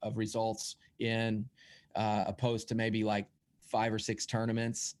worth of results in, opposed to maybe like 5 or 6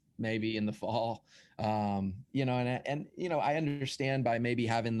 tournaments maybe in the fall. I understand by maybe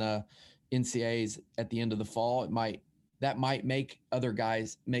having the NCAAs at the end of the fall, that might make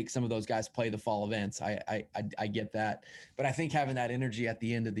some of those guys play the fall events. I get that, but I think having that energy at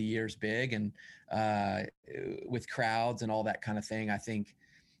the end of the year is big, and with crowds and all that kind of thing, I think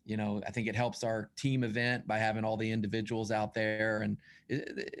it helps our team event by having all the individuals out there. And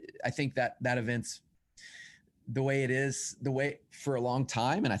I think that event's the way it is, the way for a long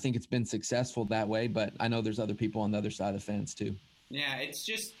time. And I think it's been successful that way, but I know there's other people on the other side of the fence too. Yeah. It's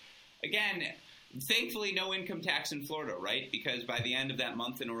just, again, thankfully no income tax in Florida, right? Because by the end of that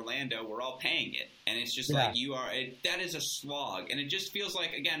month in Orlando, we're all paying it. And it's just that is a slog. And it just feels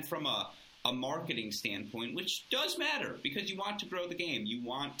like, again, from a marketing standpoint, which does matter because you want to grow the game. You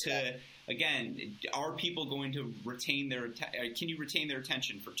want to, again, are people going to retain can you retain their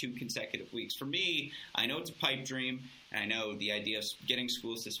attention for 2 consecutive weeks? For me, I know it's a pipe dream, and I know the idea of getting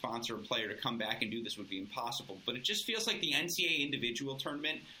schools to sponsor a player to come back and do this would be impossible, but it just feels like the NCAA individual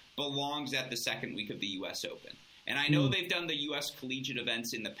tournament belongs at the second week of the U.S. Open. And I know they've done the U.S. collegiate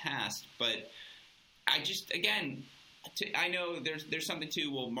events in the past, but I just, again, I know there's something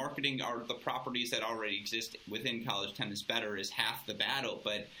to, marketing the properties that already exist within college tennis better is half the battle,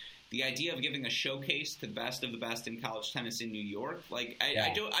 but the idea of giving a showcase to the best of the best in college tennis in New York,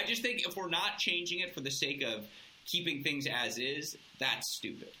 I just think if we're not changing it for the sake of keeping things as is, that's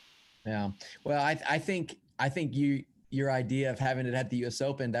stupid. Yeah. Well, I think your idea of having it at the U.S.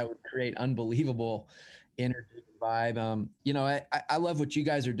 Open, that would create unbelievable energy and vibe. I love what you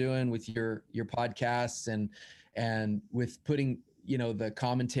guys are doing with your podcasts and with putting, the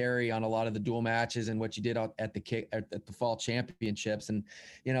commentary on a lot of the dual matches and what you did at the fall championships. And,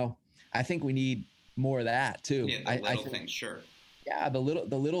 I think we need more of that too. Yeah, the little things, sure. Yeah, the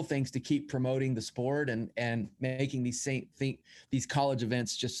little things to keep promoting the sport and making these college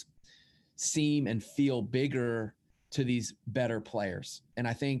events just seem and feel bigger to these better players. And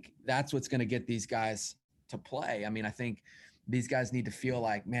I think that's what's going to get these guys to play. I mean, I think these guys need to feel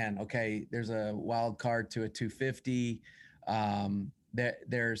like, man, okay, there's a wild card to a 250.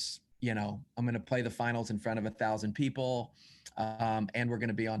 There's, you know, I'm going to play the finals in front of 1,000 people. And we're going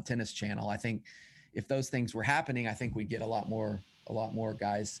to be on Tennis Channel. I think if those things were happening, I think we'd get a lot more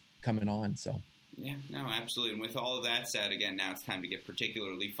guys coming on. So. Yeah, no, absolutely. And with all of that said, again, now it's time to get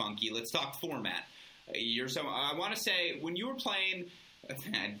particularly funky. Let's talk format. I want to say, when you were playing,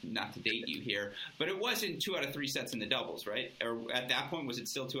 not to date you here, but it wasn't 2 out of 3 sets in the doubles, right? Or at that point, was it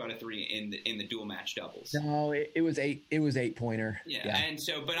still 2 out of 3 in the dual match doubles? No, it was 8. It was 8-pointer. Yeah, and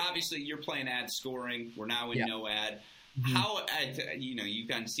so, but obviously you're playing ad scoring. We're now in no ad. Mm-hmm. How, you've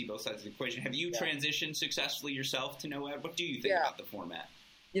gotten to see both sides of the equation. Have you transitioned successfully yourself to no ad? What do you think about the format?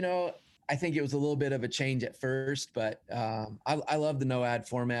 You know, I think it was a little bit of a change at first, but I love the no ad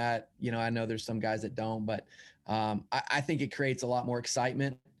format. You know, I know there's some guys that don't, but I think it creates a lot more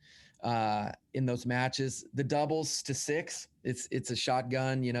excitement in those matches. The doubles to 6, it's a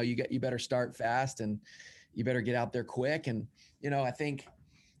shotgun. You know, you better start fast and you better get out there quick. And you know, I think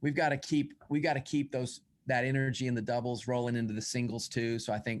we got to keep that energy in the doubles rolling into the singles too.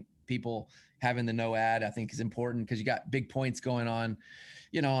 So I think people having the no ad, I think, is important because you got big points going on.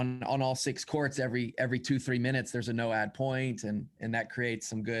 You know, on all 6 courts, every 2-3 minutes, there's a no ad point, and that creates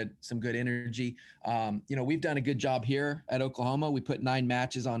some good energy. You know, we've done a good job here at Oklahoma. We put 9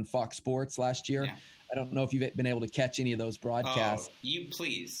 matches on Fox Sports last year. Yeah. I don't know if you've been able to catch any of those broadcasts. Oh, you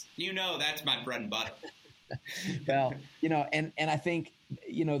please. You know, that's my bread and butter. Well, you know, and I think,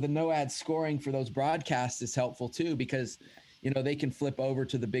 you know, the no ad scoring for those broadcasts is helpful too, because, you know, they can flip over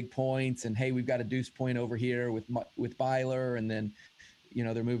to the big points and, hey, we've got a deuce point over here with Byler, and then, you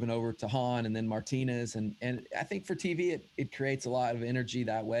know, they're moving over to Hahn and then Martinez. And I think for TV, it creates a lot of energy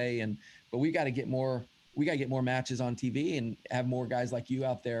that way. But we got to get more matches on TV and have more guys like you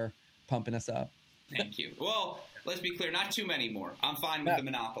out there pumping us up. Thank you. Well, let's be clear, not too many more. I'm fine with the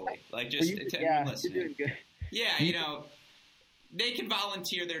monopoly. Like, just you're doing good. Yeah, you know, they can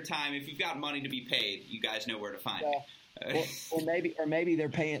volunteer their time. If you've got money to be paid, you guys know where to find me. Or maybe they're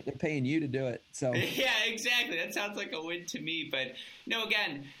paying you to do it. So yeah, exactly. That sounds like a win to me. But no,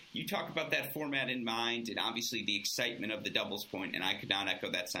 again, you talk about that format in mind, and obviously the excitement of the doubles point, and I could not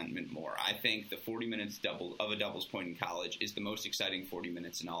echo that sentiment more. I think the 40 minutes of a doubles point in college is the most exciting 40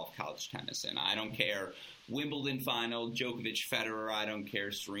 minutes in all of college tennis. And I don't care Wimbledon final, Djokovic, Federer. I don't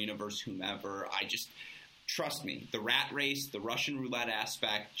care Serena versus whomever. Trust me, the rat race, the Russian roulette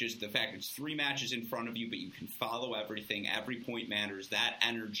aspect, just the fact it's 3 matches in front of you, but you can follow everything. Every point matters, that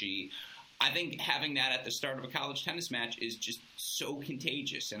energy. I think having that at the start of a college tennis match is just so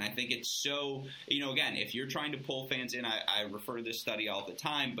contagious. And I think it's so, you know, again, if you're trying to pull fans in, I refer to this study all the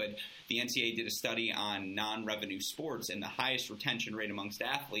time, but the NCAA did a study on non-revenue sports, and the highest retention rate amongst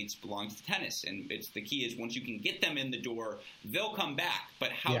athletes belongs to tennis. And the key is once you can get them in the door, they'll come back. But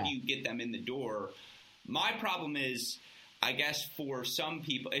how do you get them in the door? My problem is, I guess for some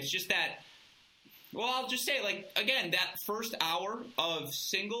people, it's just that, well, I'll just say, like, again, that first hour of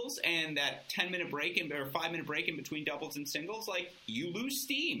singles and that 10-minute break or 5-minute break in between doubles and singles, like, you lose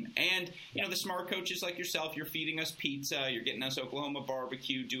steam. And, you know, the smart coaches like yourself, you're feeding us pizza, you're getting us Oklahoma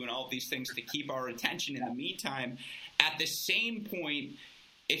barbecue, doing all these things to keep our attention in the meantime. At the same point,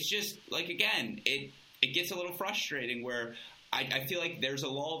 it's just, like, again, it gets a little frustrating where I feel like there's a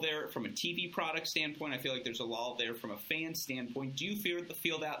lull there from a TV product standpoint. I feel like there's a lull there from a fan standpoint. Do you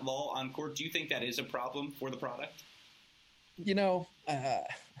feel that lull on court? Do you think that is a problem for the product? You know,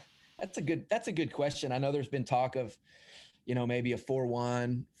 that's a good question. I know there's been talk of, you know, maybe a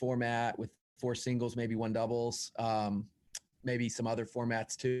 4-1 format with 4 singles, maybe 1 doubles, maybe some other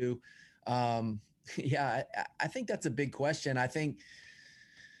formats too. Yeah, I think that's a big question. I think,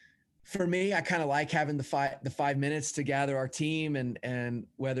 for me, I kind of like having the 5 minutes to gather our team and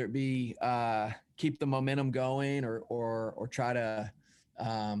whether it be keep the momentum going or try to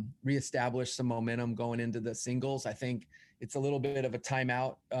reestablish some momentum going into the singles. I think it's a little bit of a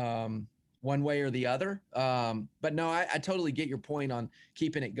timeout one way or the other. But no, I totally get your point on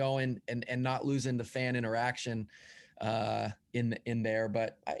keeping it going and not losing the fan interaction in there.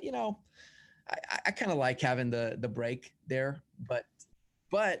 But I kind of like having the break there,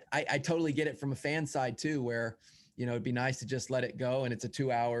 But I totally get it from a fan side too, where, you know, it'd be nice to just let it go and it's a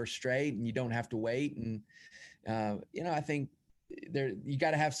 2-hour straight and you don't have to wait. And, you know, I think you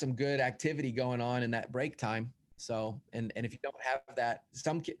got to have some good activity going on in that break time. So, and if you don't have that,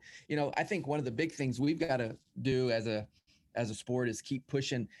 you know, I think one of the big things we've got to do as a sport is keep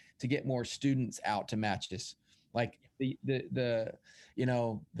pushing to get more students out to matches. Like the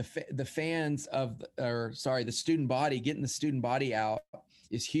fans the student body, getting the student body out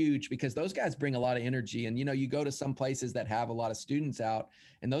is huge, because those guys bring a lot of energy. And, you go to some places that have a lot of students out,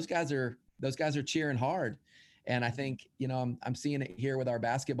 and those guys are cheering hard. And I think, I'm seeing it here with our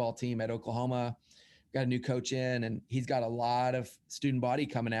basketball team at Oklahoma. Got a new coach in, and he's got a lot of student body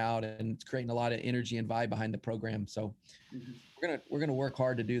coming out, and it's creating a lot of energy and vibe behind the program. So we're gonna work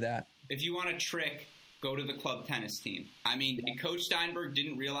hard to do that. If you want a trick, go to the club tennis team. I mean, Coach Steinberg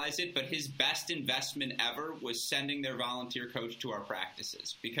didn't realize it, but his best investment ever was sending their volunteer coach to our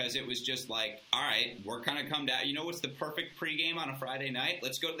practices, because it was just like, all right, we're going to come down. What's the perfect pregame on a Friday night?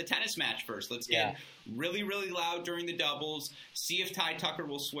 Let's go to the tennis match first. Let's get really, really loud during the doubles, see if Ty Tucker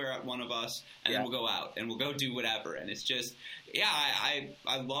will swear at one of us, and then we'll go out and we'll go do whatever. And it's just, I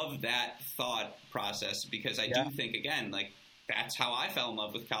love that thought process, because I do think, again, like, that's how I fell in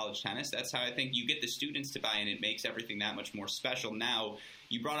love with college tennis. That's how I think you get the students to buy in. It makes everything that much more special. Now,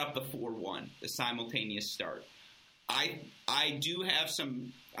 you brought up the 4-1, the simultaneous start. I do have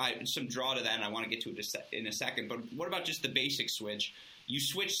some draw to that, and I want to get to it in a second. But what about just the basic switch? You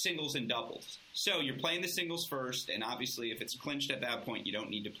switch singles and doubles. So you're playing the singles first, and obviously if it's clinched at that point, you don't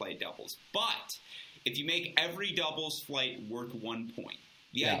need to play doubles. But if you make every doubles flight worth 1 point,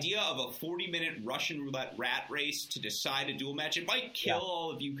 the idea of a 40-minute Russian roulette rat race to decide a dual match, it might kill all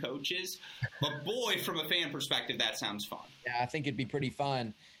of you coaches. But, boy, from a fan perspective, that sounds fun. Yeah, I think it'd be pretty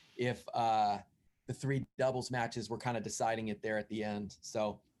fun if the 3 doubles matches were kind of deciding it there at the end.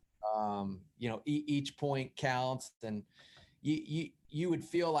 So, each point counts, and you would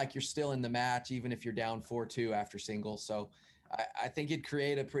feel like you're still in the match even if you're down 4-2 after singles. So I think it'd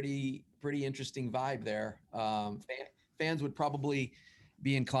create a pretty interesting vibe there. Fans would probably –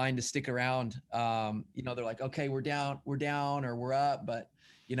 be inclined to stick around. They're like, okay, we're down or we're up, but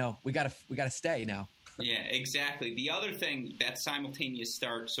we gotta stay now. Yeah, exactly. The other thing, that simultaneous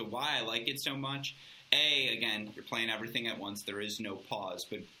start, so why I like it so much, A, again, you're playing everything at once, there is no pause,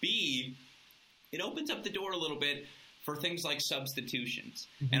 but B, it opens up the door a little bit for things like substitutions.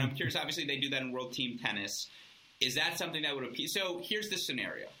 Mm-hmm. And I'm curious, obviously they do that in World Team Tennis. Is that something that would appeal? So here's the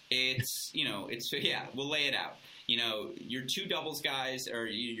scenario. We'll lay it out. Your 2 doubles guys, or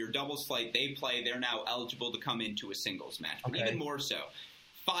your doubles flight, they play, they're now eligible to come into a singles match. But even more so,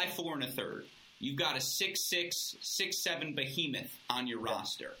 5-4 and a third. You've got a 6-6, 6-7 behemoth on your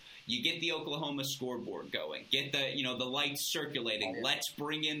roster. You get the Oklahoma scoreboard going. Get the lights circulating. Let's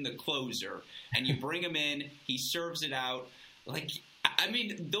bring in the closer. And you bring him in. He serves it out.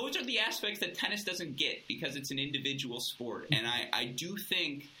 Those are the aspects that tennis doesn't get, because it's an individual sport. And I do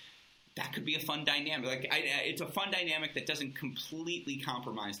think that could be a fun dynamic. It's a fun dynamic that doesn't completely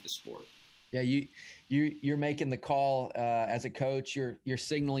compromise the sport. Yeah, you're making the call as a coach. You're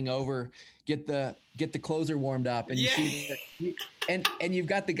signaling over, get the closer warmed up, and you see and you've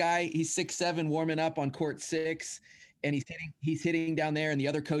got the guy. He's 6'7", warming up on court 6, and he's hitting down there, and the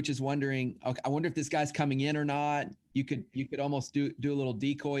other coach is wondering, okay, I wonder if this guy's coming in or not. You could almost do a little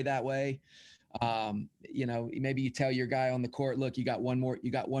decoy that way. Maybe you tell your guy on the court, look, you got one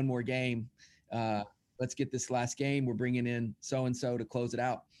more game. Let's get this last game. We're bringing in so-and-so to close it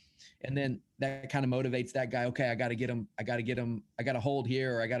out. And then that kind of motivates that guy. Okay, I got to get him. I got to hold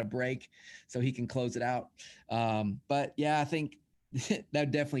here, or I got to break so he can close it out. But yeah, I think that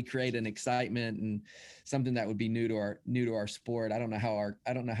would definitely create an excitement and something that would be new to our sport. I don't know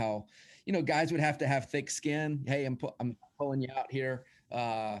how, guys would have to have thick skin. Hey, I'm pulling you out here.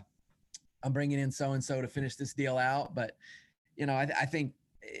 I'm bringing in so-and-so to finish this deal out. But, I think,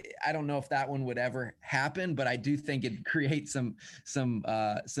 I don't know if that one would ever happen, but I do think it creates some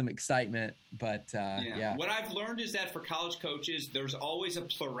excitement. But yeah. What I've learned is that for college coaches, there's always a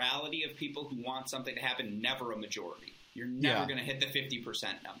plurality of people who want something to happen, never a majority. You're never going to hit the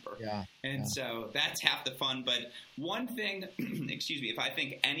 50% number. Yeah. And so that's half the fun. But one thing, if I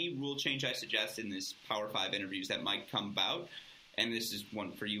think any rule change I suggest in this Power 5 interviews that might come about, and this is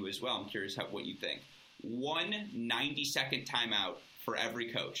one for you as well, I'm curious what you think. 1 90-second timeout for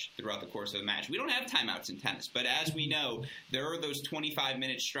every coach throughout the course of the match. We don't have timeouts in tennis, but as we know, there are those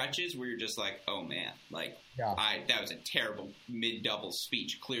 25-minute stretches where you're just like, oh man, that was a terrible mid-double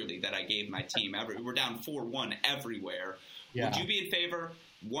speech, clearly, that I gave my team. We're down 4-1 everywhere. Yeah. Would you be in favor?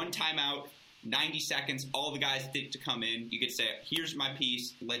 1 timeout, 90 seconds, all the guys to come in. You could say, here's my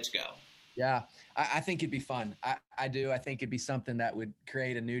piece, let's go. Yeah, I think it'd be fun. I do. I think it'd be something that would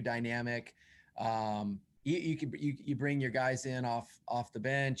create a new dynamic. You bring your guys in off the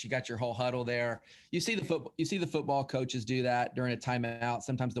bench. You got your whole huddle there. You see the football coaches do that during a timeout.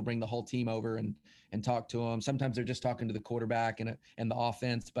 Sometimes they'll bring the whole team over and talk to them. Sometimes they're just talking to the quarterback and the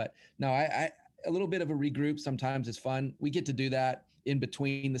offense. But no, a little bit of a regroup sometimes is fun. We get to do that in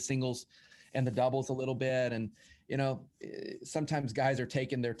between the singles and the doubles a little bit. And, sometimes guys are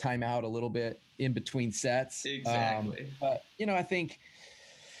taking their time out a little bit in between sets. Exactly. But, I think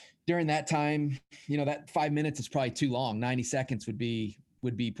during that time, that 5 minutes is probably too long. 90 seconds would be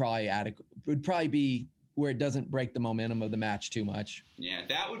probably adequate, would probably be where it doesn't break the momentum of the match too much. Yeah,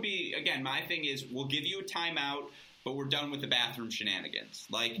 that would be, again, my thing is we'll give you a timeout, but we're done with the bathroom shenanigans.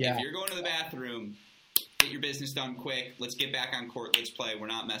 Like, if you're going to the bathroom, get your business done quick. Let's get back on court. Let's play. We're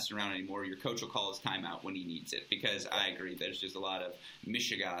not messing around anymore. Your coach will call his timeout when he needs it, because I agree. There's just a lot of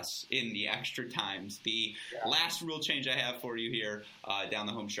mishigas in the extra times. The last rule change I have for you here down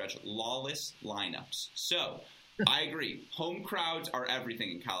the home stretch, lawless lineups. So I agree. Home crowds are everything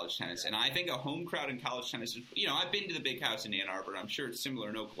in college tennis. And I think a home crowd in college tennis is, I've been to the Big House in Ann Arbor. I'm sure it's similar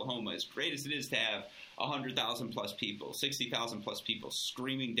in Oklahoma. As great as it is to have 100,000 plus people, 60,000 plus people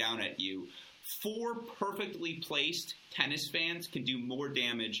screaming down at you, 4 perfectly placed tennis fans can do more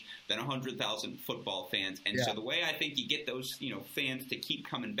damage than 100,000 football fans. And so the way I think you get those, fans to keep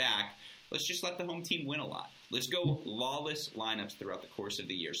coming back, let's just let the home team win a lot. Let's go lawless lineups throughout the course of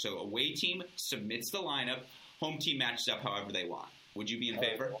the year. So away team submits the lineup, home team matches up however they want. Would you be in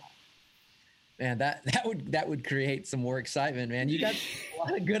favor? Man, that would create some more excitement, man. You got a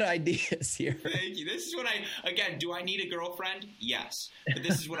lot of good ideas here. Thank you. This is what do I need a girlfriend? Yes. But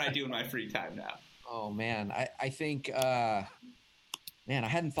this is what I do in my free time now. Oh, man. I think, I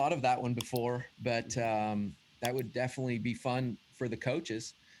hadn't thought of that one before, but that would definitely be fun for the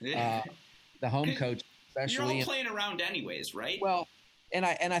coaches, the home coach especially. You're all playing around anyways, right? Well, and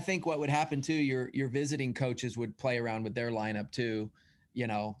I think what would happen too, your visiting coaches would play around with their lineup too.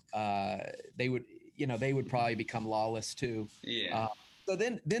 They would probably become lawless too. Yeah. So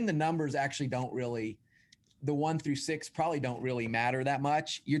then the numbers actually don't really, the 1 through 6 probably don't really matter that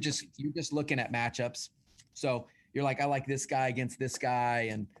much. You're just looking at matchups. So you're like, I like this guy against this guy,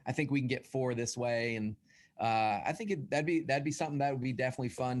 and I think we can get 4 this way. And I think that'd be something that would be definitely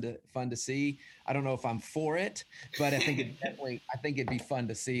fun to see. I don't know if I'm for it, but I think it'd be fun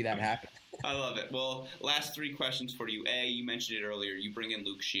to see that happen. I love it. Well, last 3 questions for you. You mentioned it earlier. You bring in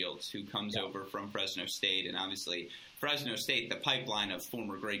Luke Shields, who comes over from Fresno State, and obviously Fresno State, the pipeline of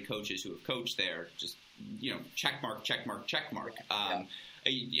former great coaches who have coached there, just check mark.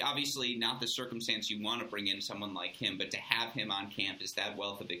 Obviously not the circumstance you want to bring in someone like him, but to have him on campus, that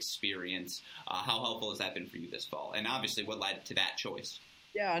wealth of experience, how helpful has that been for you this fall? And obviously what led to that choice?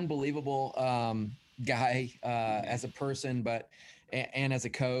 Yeah, unbelievable guy as a person, and as a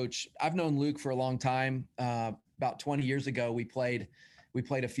coach. I've known Luke for a long time. About 20 years ago, we played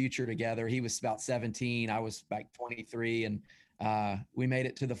a future together. He was about 17. I was like 23, and we made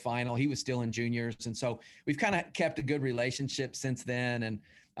it to the final. He was still in juniors. And so we've kind of kept a good relationship since then.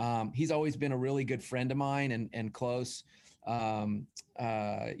 And he's always been a really good friend of mine and close, not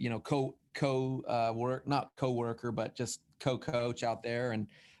co-worker, but just co-coach out there. And,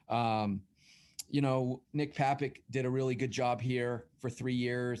 Nick Papik did a really good job here for 3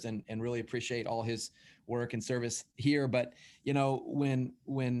 years and really appreciate all his work and service here. But, when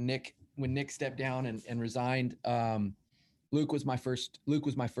Nick stepped down and resigned, Luke was my first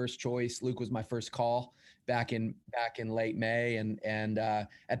choice. Luke was my first call back in late May. And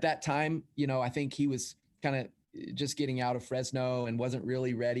at that time, I think he was kind of just getting out of Fresno and wasn't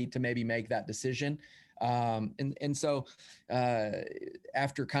really ready to maybe make that decision. So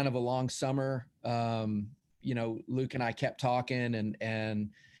after kind of a long summer, Luke and I kept talking and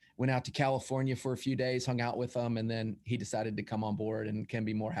went out to California for a few days, hung out with him, and then he decided to come on board, and can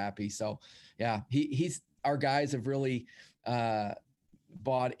be more happy. So yeah, our guys have really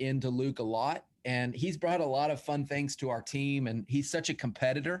bought into Luke a lot, and he's brought a lot of fun things to our team, and he's such a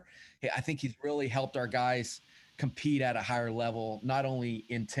competitor. I think he's really helped our guys compete at a higher level, not only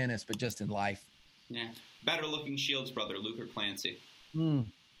in tennis, but just in life. Yeah. Better looking Shields brother, Luke or Clancy? They're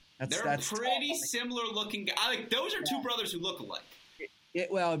pretty similar looking guys. Those are 2 brothers who look alike.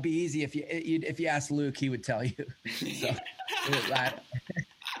 It'd be easy if you asked Luke, he would tell you. So,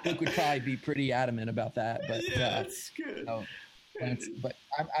 Luke would probably be pretty adamant about that. But that's good. But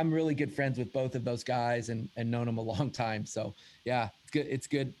I'm really good friends with both of those guys and known them a long time. So yeah, it's good. It's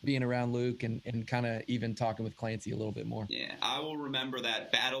good being around Luke and kind of even talking with Clancy a little bit more. Yeah, I will remember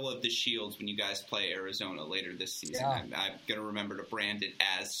that Battle of the Shields when you guys play Arizona later this season. Yeah. I'm going to remember to brand it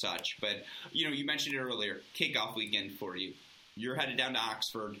as such. But, you mentioned it earlier, kickoff weekend for you. You're headed down to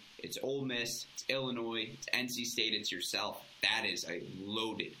Oxford. It's Ole Miss, it's Illinois, it's NC State, it's yourself. That is a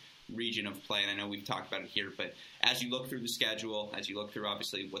loaded region of play, and I know we've talked about it here, but as you look through the schedule, as you look through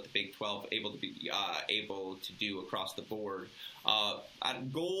obviously what the Big 12 able to do across the board,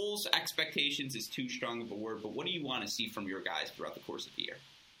 goals, expectations is too strong of a word, but what do you want to see from your guys throughout the course of the year?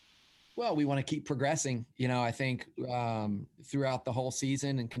 Well, we want to keep progressing, I think throughout the whole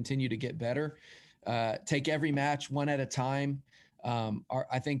season and continue to get better. Take every match one at a time.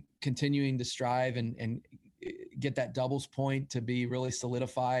 I think continuing to strive and get that doubles point to be really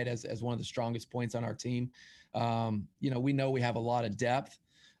solidified as one of the strongest points on our team. We know we have a lot of depth.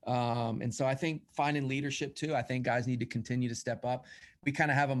 And so I think finding leadership too, I think guys need to continue to step up. We kind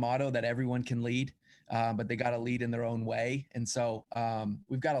of have a motto that everyone can lead, but they got to lead in their own way. And so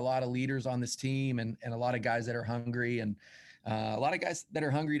we've got a lot of leaders on this team and a lot of guys that are hungry and a lot of guys that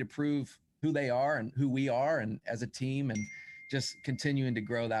are hungry to prove who they are and who we are and as a team and just continuing to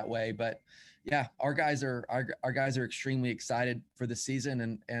grow that way. But yeah, our guys are extremely excited for the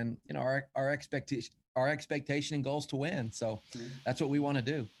season and our expectation and goals to win. So that's what we want to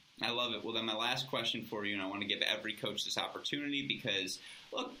do. I love it. Well, then my last question for you, and I want to give every coach this opportunity because,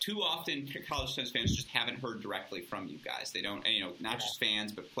 look, too often college tennis fans just haven't heard directly from you guys. They don't, not just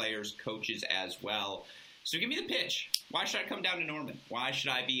fans, but players, coaches as well. So give me the pitch. Why should I come down to Norman? Why should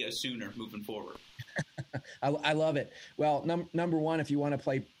I be a Sooner moving forward? I love it. Well, number one, if you want to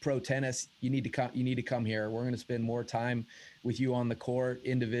play pro tennis, you need to come here. We're going to spend more time with you on the court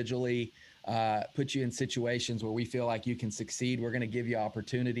individually, put you in situations where we feel like you can succeed. We're going to give you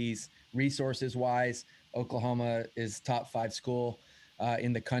opportunities, resources wise. Oklahoma is top 5 school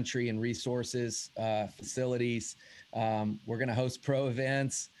in the country in resources, facilities. We're going to host pro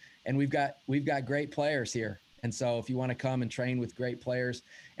events, and we've got great players here. And so if you want to come and train with great players,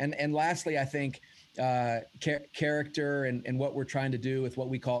 and lastly, I think character and what we're trying to do with what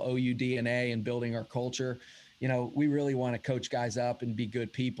we call OU DNA and building our culture, we really want to coach guys up and be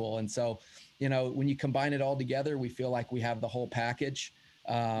good people. And so, when you combine it all together, we feel like we have the whole package.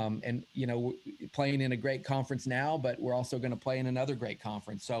 And playing in a great conference now, but we're also going to play in another great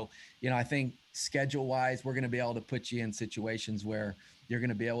conference. So, I think schedule wise, we're going to be able to put you in situations where you're going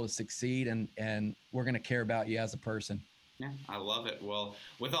to be able to succeed and we're going to care about you as a person. Yeah, I love it. Well,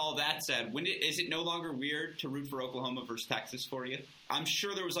 with all that said, is it no longer weird to root for Oklahoma versus Texas for you? I'm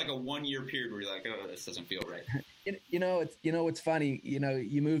sure there was like a 1-year period where you're like, oh, this doesn't feel right. It's funny.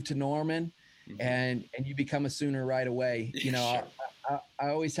 You move to Norman and you become a Sooner right away. Sure. I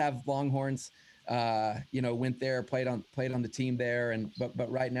always have Longhorns. Went there, played on the team there,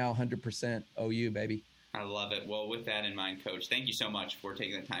 but right now 100% OU, baby. I love it. Well, with that in mind, Coach, thank you so much for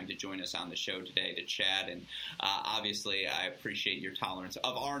taking the time to join us on the show today to chat. And obviously, I appreciate your tolerance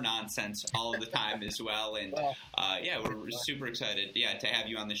of our nonsense all of the time as well. And we're super excited, to have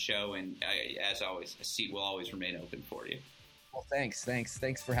you on the show. And as always, a seat will always remain open for you. Well, thanks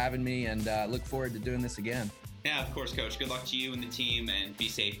for having me, and look forward to doing this again. Yeah, of course, Coach. Good luck to you and the team, and be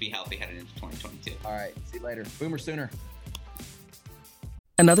safe, be healthy headed into 2022. All right. See you later. Boomer Sooner.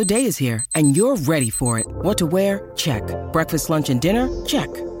 Another day is here, and you're ready for it. What to wear? Check. Breakfast, lunch, and dinner?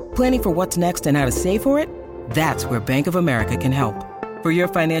 Check. Planning for what's next and how to save for it? That's where Bank of America can help. For your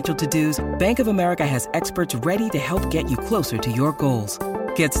financial to-dos, Bank of America has experts ready to help get you closer to your goals.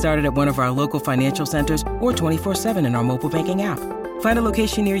 Get started at one of our local financial centers or 24/7 in our mobile banking app. Find a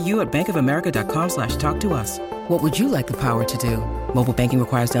location near you at bankofamerica.com/talktous. What would you like the power to do? Mobile banking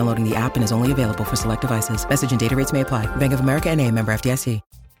requires downloading the app and is only available for select devices. Message and data rates may apply. Bank of America N.A., member FDIC.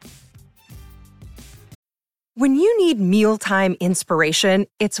 When you need mealtime inspiration,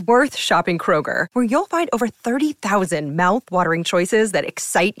 it's worth shopping Kroger, where you'll find over 30,000 mouth-watering choices that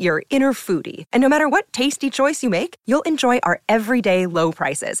excite your inner foodie. And no matter what tasty choice you make, you'll enjoy our everyday low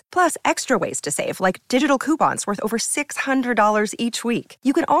prices, plus extra ways to save, like digital coupons worth over $600 each week.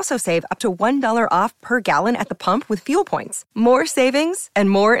 You can also save up to $1 off per gallon at the pump with fuel points. More savings and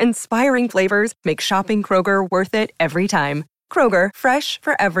more inspiring flavors make shopping Kroger worth it every time. Kroger, fresh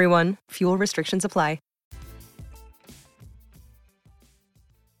for everyone. Fuel restrictions apply.